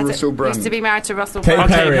married to Russell Brand. Used to be married to Russell Katy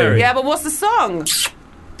Brand. Perry. Yeah, but what's the song?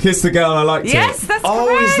 Kiss the girl I liked Yes, it. that's Oh,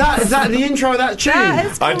 correct. is that the intro of that tune? That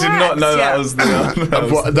is I did not know that was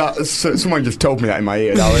the. Someone just told me that in my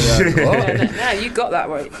ear. That was, what? No, you got that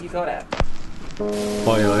right. You got it. Oi,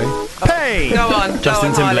 oi. Go on.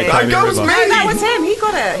 Justin go on, Timberlake, Harley. Crammy That goes River. me. No, that was him. He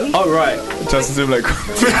got it. Oh, right. Justin Timberlake.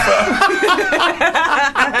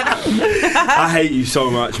 I hate you so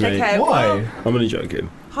much, mate. Okay. Why? Well, I'm only joking.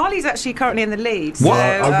 Harley's actually currently in the lead. What? So,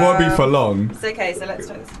 I won't be for long. It's okay. So let's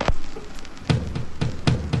try this.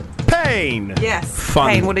 Pain. Yes. Fun.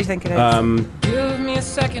 Pain. What do you think it is? Give me a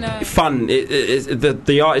second. Fun.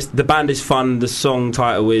 The artist, the band is fun. The song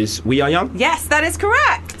title is "We Are Young." Yes, that is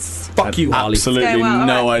correct. Fuck you, Harley. Absolutely It's going well,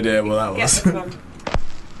 no alright. idea what that Yes. was. go on.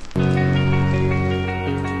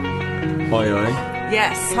 Oi, oi.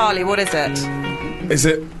 Yes, Harley. What is it? Is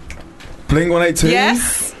it Blink 182?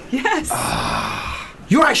 Yes. Yes.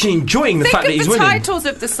 You're actually enjoying the Think fact of that he's the winning. titles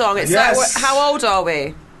of the song. It's Yes. like, how old are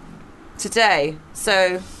we today?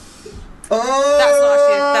 So Oh,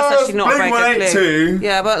 that's actually not a Blink very good clue. 182.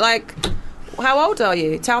 Yeah, but like, how old are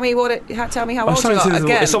you? Tell me what it. Tell me how old you are.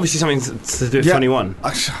 Again, It's obviously something to do with Yeah. 21.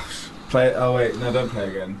 Play it. Oh wait, no, don't play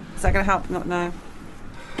again. is that going to help? Not no.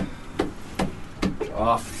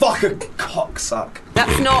 Oh fuck, a cocksuck.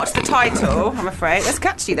 That's not the title. I'm afraid. That's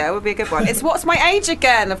catchy though. Would be a good one. It's What's My Age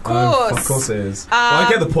Again? Of course. Of course it is. Well, I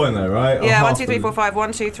get the point though, right? Yeah, Or 1, half 2, 3, of 4, 5.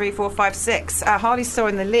 1, 2, 3, 4, 5, 6. Harley's still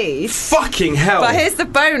in the lead. Fucking hell. But here's the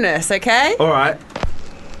bonus, okay? All right.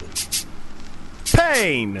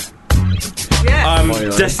 Pain.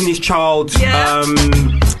 Yes. Destiny's Child. Yeah.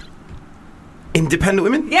 Independent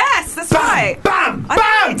Women. Yes, that's right. Bam!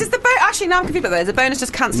 Bam! Does the actually, now I'm confused about that. Does the bonus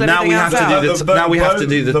just cancel Now everything we else have to out? do the- now we have to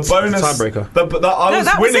do the bonus tiebreaker. I was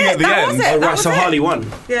that was winning it, at the that was end. it. Oh, That right, was so it. Harley won.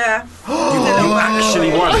 Yeah. You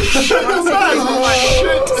actually won.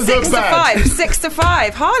 6 to 5. 6 to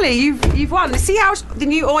 5. Harley, you've won. See how the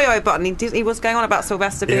new Oyo button? He was going on about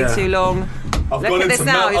Sylvester being Yeah. too long. I've Look at this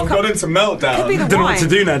now. I've gone into meltdown. Could be the Don't know what to wine.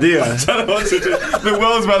 do now, do you? I don't know what to do. The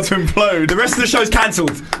world's about to implode. The rest of the show's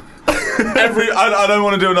cancelled. I don't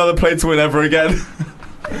want to do another play to win ever again.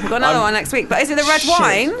 We've got another one next week. But is it the red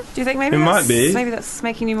wine? Do you think maybe It might be. Maybe that's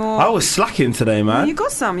making you more. I was slacking today, man. You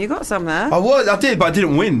got some. You got some there. I did, but I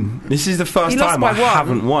didn't win. This is the first You lost time by I one.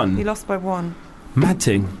 haven't won. You lost by 1. Mad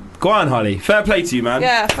thing. Go on, Harley. Fair play to you, man.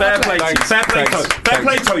 Yeah, fair play. to you. Fair play, Thanks. to Fair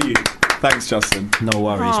play to you. Thanks, Justin. No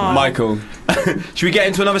worries, Aw. man. Michael. Should we get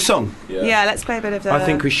into another song? Yeah, let's play a bit of I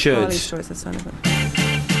think we should. Harley's Choice of Son of a-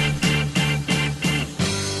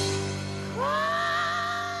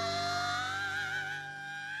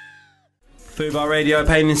 Fubar Radio,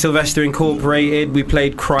 Payne and Sylvester Incorporated. We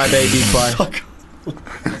played Crybaby by...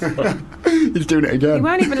 He's doing it again. He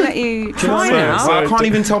won't even let you try now. I can't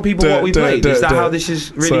even tell people what we played. Is that how this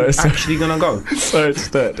is really actually going to go? So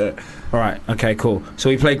just do it. Alright, okay, cool. So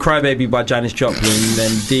we played Crybaby by Janis Joplin,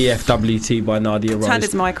 then DFWT by Nadia Rose. Turned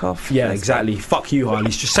his mic off. Yeah, exactly. Fuck you,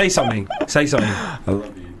 Harley. Just say something. Say something. I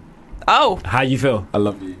love you. Oh. How you feel? I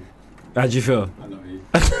love you. How'd you feel? I love you.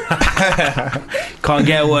 Can't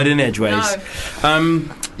get a word in edgeways. No.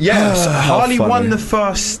 So Harley won the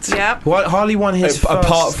first. Yeah. Harley won his first.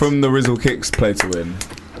 Apart from the Rizzle Kicks play to win.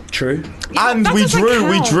 True. And we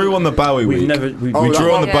drew on the Bowie week. We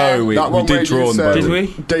drew on the Bowie week. That We did draw on the Bowie. Did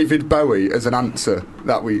we? David Bowie as an answer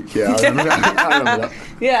that week. Yeah, I remember that.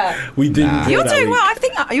 Yeah. We didn't. You're doing well. I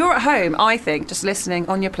think you're at home, just listening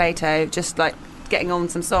on your Plato, just like getting on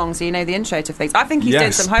some songs so you know the intro to things. I think he's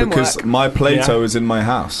doing some homework. Because my Plato is in my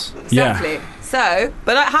house. Exactly. Yeah. So,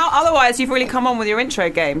 but how otherwise you've really come on with your intro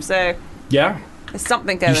game, so... Yeah. There's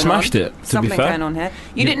something going on. You smashed it, to something be fair. going on here.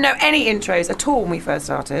 You didn't know any intros at all when we first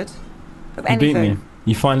started. Of You beat anything. me.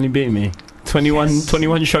 You finally beat me.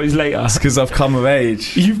 21 shows later. It's because I've come of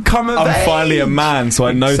age. You've come of age. I'm finally a man, so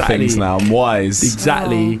I know things now. I'm wise.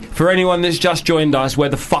 Exactly. For anyone that's just joined us, where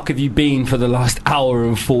the fuck have you been for the last hour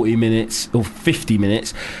and 40 minutes or 50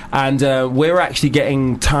 minutes? And we're actually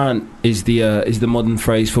getting turned is the modern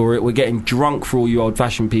phrase for it. We're getting drunk for all you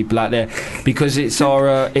old-fashioned people out there because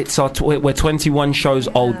we're 21 shows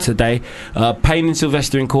old today. Payne and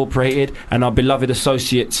Sylvester Incorporated and our beloved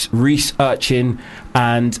associates Reese Urchin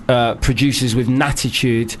and producers with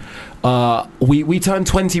Natitude. We turned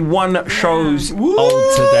 21 shows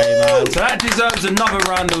old today, man. So that deserves another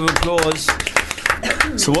round of applause.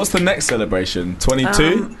 So what's the next celebration?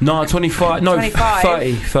 22? No, 25. No,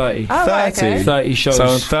 25. 30. Oh, right, okay. 30 shows. So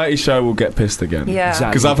on 30 show we'll get pissed again. Yeah.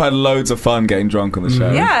 Exactly. Because I've had loads of fun getting drunk on the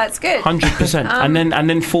show. Yeah, it's good. 100%. and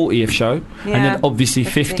then 40th show. Yeah. And then obviously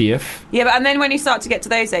 50th. Yeah, but and then when you start to get to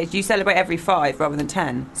those ages, you celebrate every 5 rather than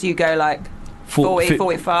 10. So you go like 40,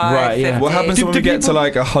 45, right, yeah. 50. What happens when we get to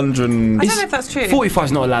like 100 and... I don't know if that's true. 45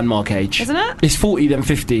 is not a landmark age. Isn't it? It's 40 then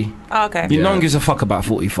 50. Oh, okay. No one gives a fuck about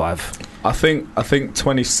 45. I think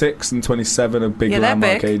 26 and 27 are big Yeah, they're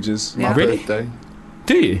landmark big. ages. Yeah. Really? Birthday.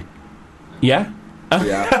 Do you? Yeah?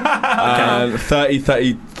 Yeah. 30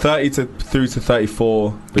 to through to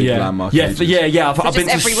 34 big landmark ages. I've So been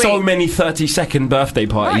to just every so week? many 32nd birthday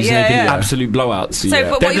parties Right, and they've been yeah. absolute blowouts. So, Yeah.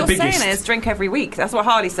 but They're what the you're biggest. saying is drink every week. That's what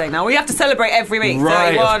Harley's saying now. We have to celebrate every week.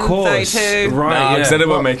 Right, 31, of course. 32. Right, Because yeah. then it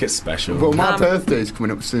won't make it special. Well, my birthday's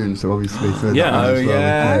coming up soon, so obviously. So Yeah. that one Oh as well.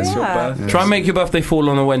 yeah, it's your Yeah. birthday. Try and make your birthday fall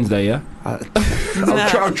on a Wednesday, yeah?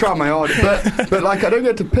 I'll try my hardest, but like I don't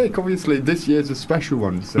get to pick. Obviously, this year's a special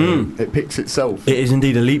one, so it picks itself. It is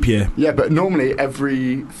indeed a leap year. Yeah, but normally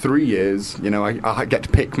every 3 years, I get to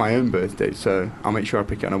pick my own birthday, so I'll make sure I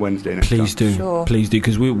pick it on a Wednesday next Please time. do. Sure. Please do,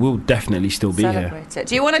 because we'll definitely still be here. Celebrate it.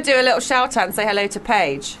 Do you want to do a little shout out and say hello to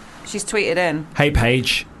Paige? She's tweeted in. Hey,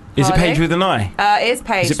 Paige. Is it Harley? Paige with an I? It is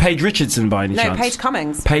Paige. Is it Paige Richardson by any No, chance? Paige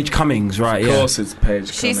Cummings. Paige Cummings, right, Of yeah. course, it's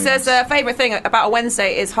Paige. She Cummings. says favourite thing about a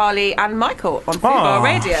Wednesday is Harley and Michael on Fubar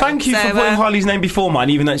Radio. Thank you So, for putting Harley's name before mine,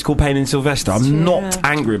 even though it's called Payne and Sylvester. I'm not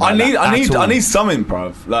angry about I need that. some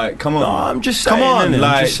improv. Like, come on. No, I'm just Come saying, on, innit? I'm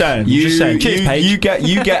like just saying. you, Just saying. Cheers, you, Paige.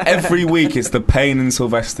 you get every week. It's the Payne and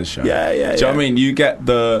Sylvester show. Yeah, yeah, Do you know yeah. what I mean? You get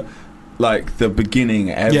the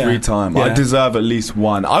beginning every time. Yeah. I deserve at least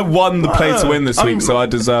one. I won the play to win this week, so I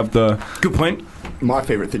deserve the. Good point. My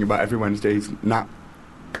favourite thing about every Wednesday is Nat.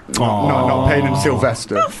 Not Payne and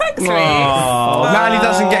Sylvester. Oh, thanks, Reece. Natalie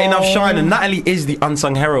doesn't get enough shine, and Natalie is the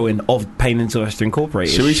unsung heroine of Payne and Sylvester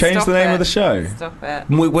Incorporated. Should we change Stop the name it. of the show? Stop it.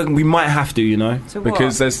 We might have to, So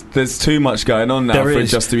Because what? there's too much going on now There for it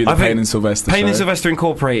is. just to be the I think Payne and Sylvester Payne show. and Sylvester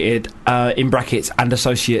Incorporated, in brackets, and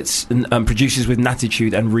associates, and producers with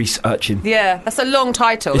Natitude and Reese Urchin. Yeah, that's a long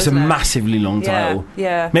title. It's a isn't it? massively long title.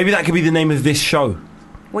 Yeah. Maybe that could be the name of this show.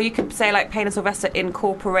 Well, you could say like Payne and Sylvester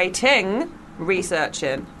incorporating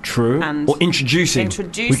researching. True. And or introducing.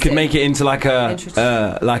 We could make it into like a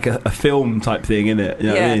film type thing, innit? You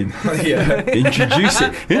know what I mean? Yeah.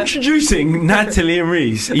 Introducing Natalie and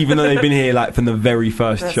Reese, even though they've been here like from the very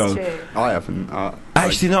first That's show. true. I haven't.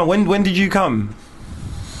 Actually, no. When did you come?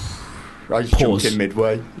 I just Pause. jumped in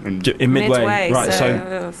midway. And In midway, right?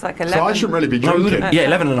 So it's like 11. so I shouldn't really be drinking. Yeah,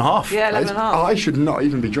 11 and a half. Yeah, 11 and a half. I should not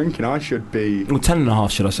even be drinking. I should be. Well, 10 and a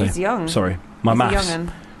half, should I say? He's young. Sorry, my He's a maths.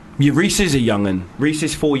 young'un. Yeah, Reese is a young'un. Reese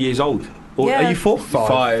is 4 years old. Or Yeah. are you 4?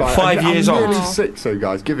 5 years I'm old. nearly 6, so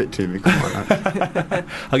guys, give it to me. Come on.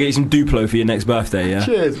 I'll get you some Duplo for your next birthday, yeah?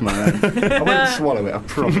 Cheers, man. I won't swallow it, I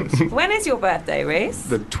promise. When is your birthday, Reese?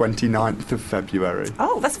 The 29th of February.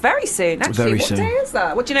 Oh, that's very soon. Actually, Very what soon. day is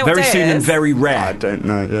that? What do you know? Very what day soon it and is? very I rare. don't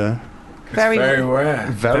know, yeah. Very rare.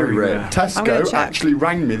 Very rare. I'm gonna Tesco check. actually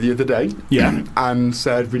rang me the other day. Yeah. And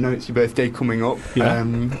said, we know it's your birthday coming up. Yeah.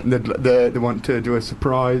 They want to do a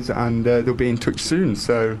surprise and they'll be in touch soon.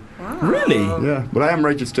 So, Really? yeah. But I am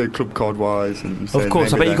registered club card wise. And so Of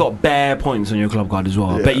course, I maybe bet you got bare points on your club card as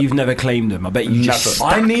well. I Yeah. bet you've never claimed them. I bet you just.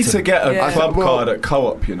 Never. I need to get a Yeah. club Well, card at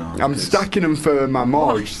Co-op, you know. I'm because- stacking them for my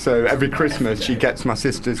Marge, so every Christmas she gets my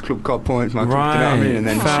sister's club card points. My club, do you know what I mean? And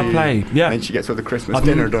then Fair she, play. Yeah. then she gets all the Christmas I've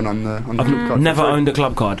dinner done on the club card. Never for free. owned a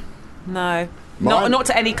club card. No. Mine- Not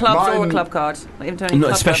to any clubs or a mine- club card. Not even to any Not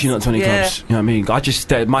club especially cards. not to any Yeah. clubs. You know what I mean? I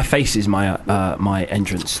just my face is my my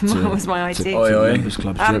entrance. To, Mine was my to ID. Oi, oi. members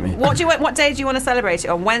clubs. Do you know what I mean? What day do you want to celebrate it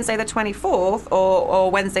on? Wednesday the 24th or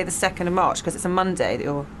Wednesday the 2nd of March? Because it's a Monday that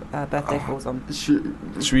your birthday falls on. Should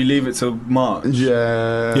we leave it till March?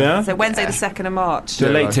 Yeah. Yeah. So Wednesday the 2nd of March. The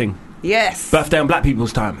late thing. Yes. Birthday on Black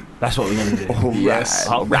people's time. That's what we're gonna do. Oh, Yes.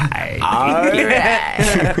 All right.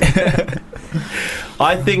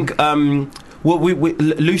 I think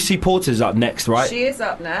Lucy Porter's up next, right? She is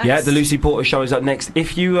up next. Yeah, the Lucy Porter show is up next.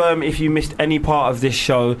 If you missed any part of this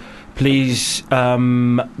show, please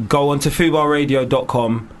go onto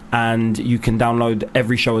fubarradio.com and you can download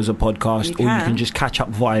every show as a podcast, or you can just catch up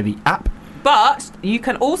via the app. But you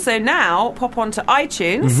can also now pop onto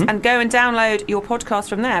iTunes and go and download your podcast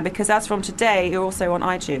from there, because as from today, you're also on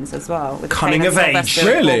iTunes as well. With Coming Kane of and age. Sylvester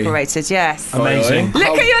Really? Incorporated, yes. Amazing. Look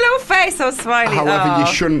at your little face, so smiley. However, Oh. you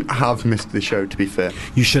shouldn't have missed the show, to be fair.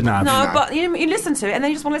 You shouldn't have. No, but you listen to it and then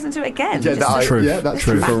you just want to listen to it again. Yeah, Just True. yeah, that's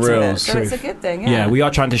listen true. back For to real, it. So it's a good thing, Yeah, we are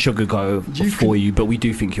trying to sugarcoat for you, but we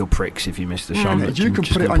do think you're pricks if you missed the show. Yeah, But you I'm can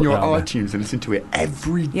just put it gonna on your that out there. iTunes and listen to it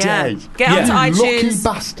every Yeah. day. Get Yeah. onto You lucky iTunes,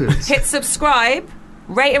 bastards. hit subscribe,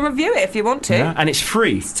 rate and review it if you want to. Yeah, and it's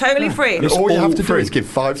free. It's totally free. It's all you have all to free. do is give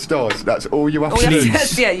 5 stars. That's all you have All to you do. have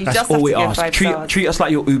to- yeah, you That's just all have we to give ask. 5 stars. Treat us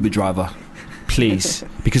like your Uber driver, please,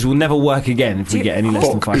 because we'll never work again if we you- get any less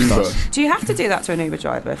than Fuck 5 Uber. stars. Do you have to do that to an Uber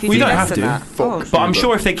driver? If you We do don't less have than to. that? Fuck. Oh, But I'm Uber.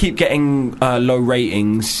 sure if they keep getting low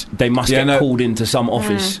ratings, they must Yeah, get no. called into some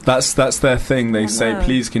office. That's their thing. They say, know.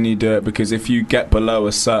 please, can you do it? Because if you get below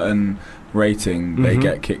a certain rating, they Mhm.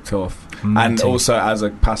 get kicked off. Mm, And ting. also, as a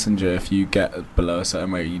passenger, if you get below a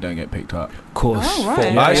certain rating, you don't get picked up. Of course. Oh,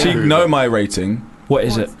 right. Yeah, I actually yeah. know my rating, What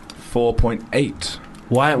is it? 4.8.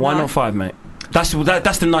 Why No. not 5, mate? That's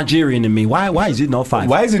the Nigerian in me. Why is it not 5?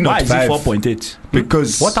 Why is it not Why is 5? it 4.8?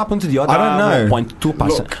 Because What happened to the other I don't know. 1.2%?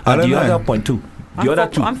 Look, I And don't the know. other 0.2. The other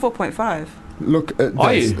 2. I'm 4.5. Look at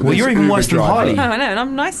Are this. you? Well, you're This even Uber worse than driver. Harley. No, I know, and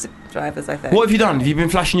I'm nice to drivers, I think. What have you done? Have you been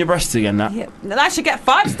flashing your breasts again? That? Yeah. I should get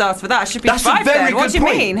 5 stars for that. I should be That's 5 a very then. good What do you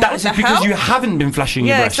point. mean? That's What the because hell? you haven't been flashing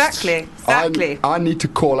your Yeah, breasts. exactly. I need to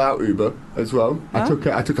call out Uber as well. I took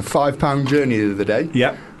a £5 journey the other day.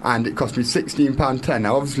 Yep. And it cost me £16.10.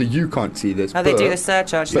 Now, obviously, you can't see this. Oh, they but do the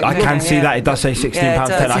surcharge. but I don't can they? see Yeah. that. It does say £16.10. Yeah, it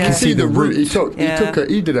does, I yeah. can You see the route. route.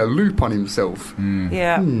 He did a loop on himself.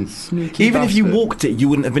 Yeah. Sneaky Even if you bastard. walked it, you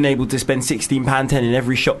wouldn't have been able to spend £16.10 in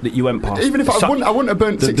every shop that you went past. Even if I wouldn't have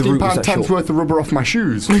burnt the route was that £16.10 short. worth of rubber off my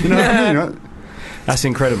shoes. You know what I mean? That's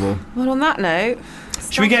incredible. Well, on that note,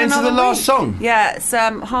 Should we get into the another last week? song? Yeah, it's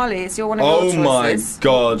Harley. It's one of your Oh choices. my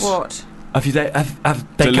God. What? Have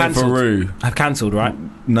they cancelled? Deliveroo. Have cancelled, right?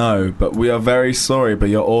 No, but we are very sorry, but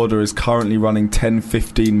your order is currently running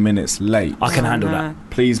 10-15 minutes late. I can handle no. that.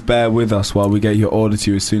 Please bear with us while we get your order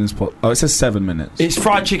to you as soon as possible. Oh, it says 7 minutes. It's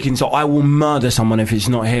fried chicken, so I will murder someone if it's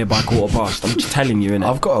not here by 1:15. I'm just telling you, innit?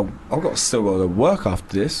 I've still got to work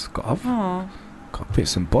after this. Got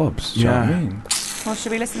bits and bobs. Do you know what I mean? Well,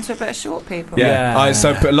 should we listen to a bit of Short People? Yeah.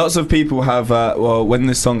 So lots of people have. When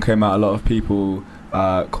this song came out, a lot of people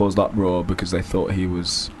caused uproar because they thought he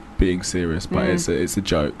was being serious, but it's a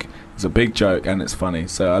joke. It's a big joke and it's funny.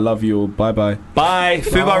 So I love you all. Bye bye. Bye.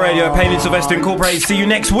 Fubar Radio, Payne and Sylvester Incorporated. See you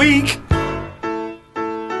next week.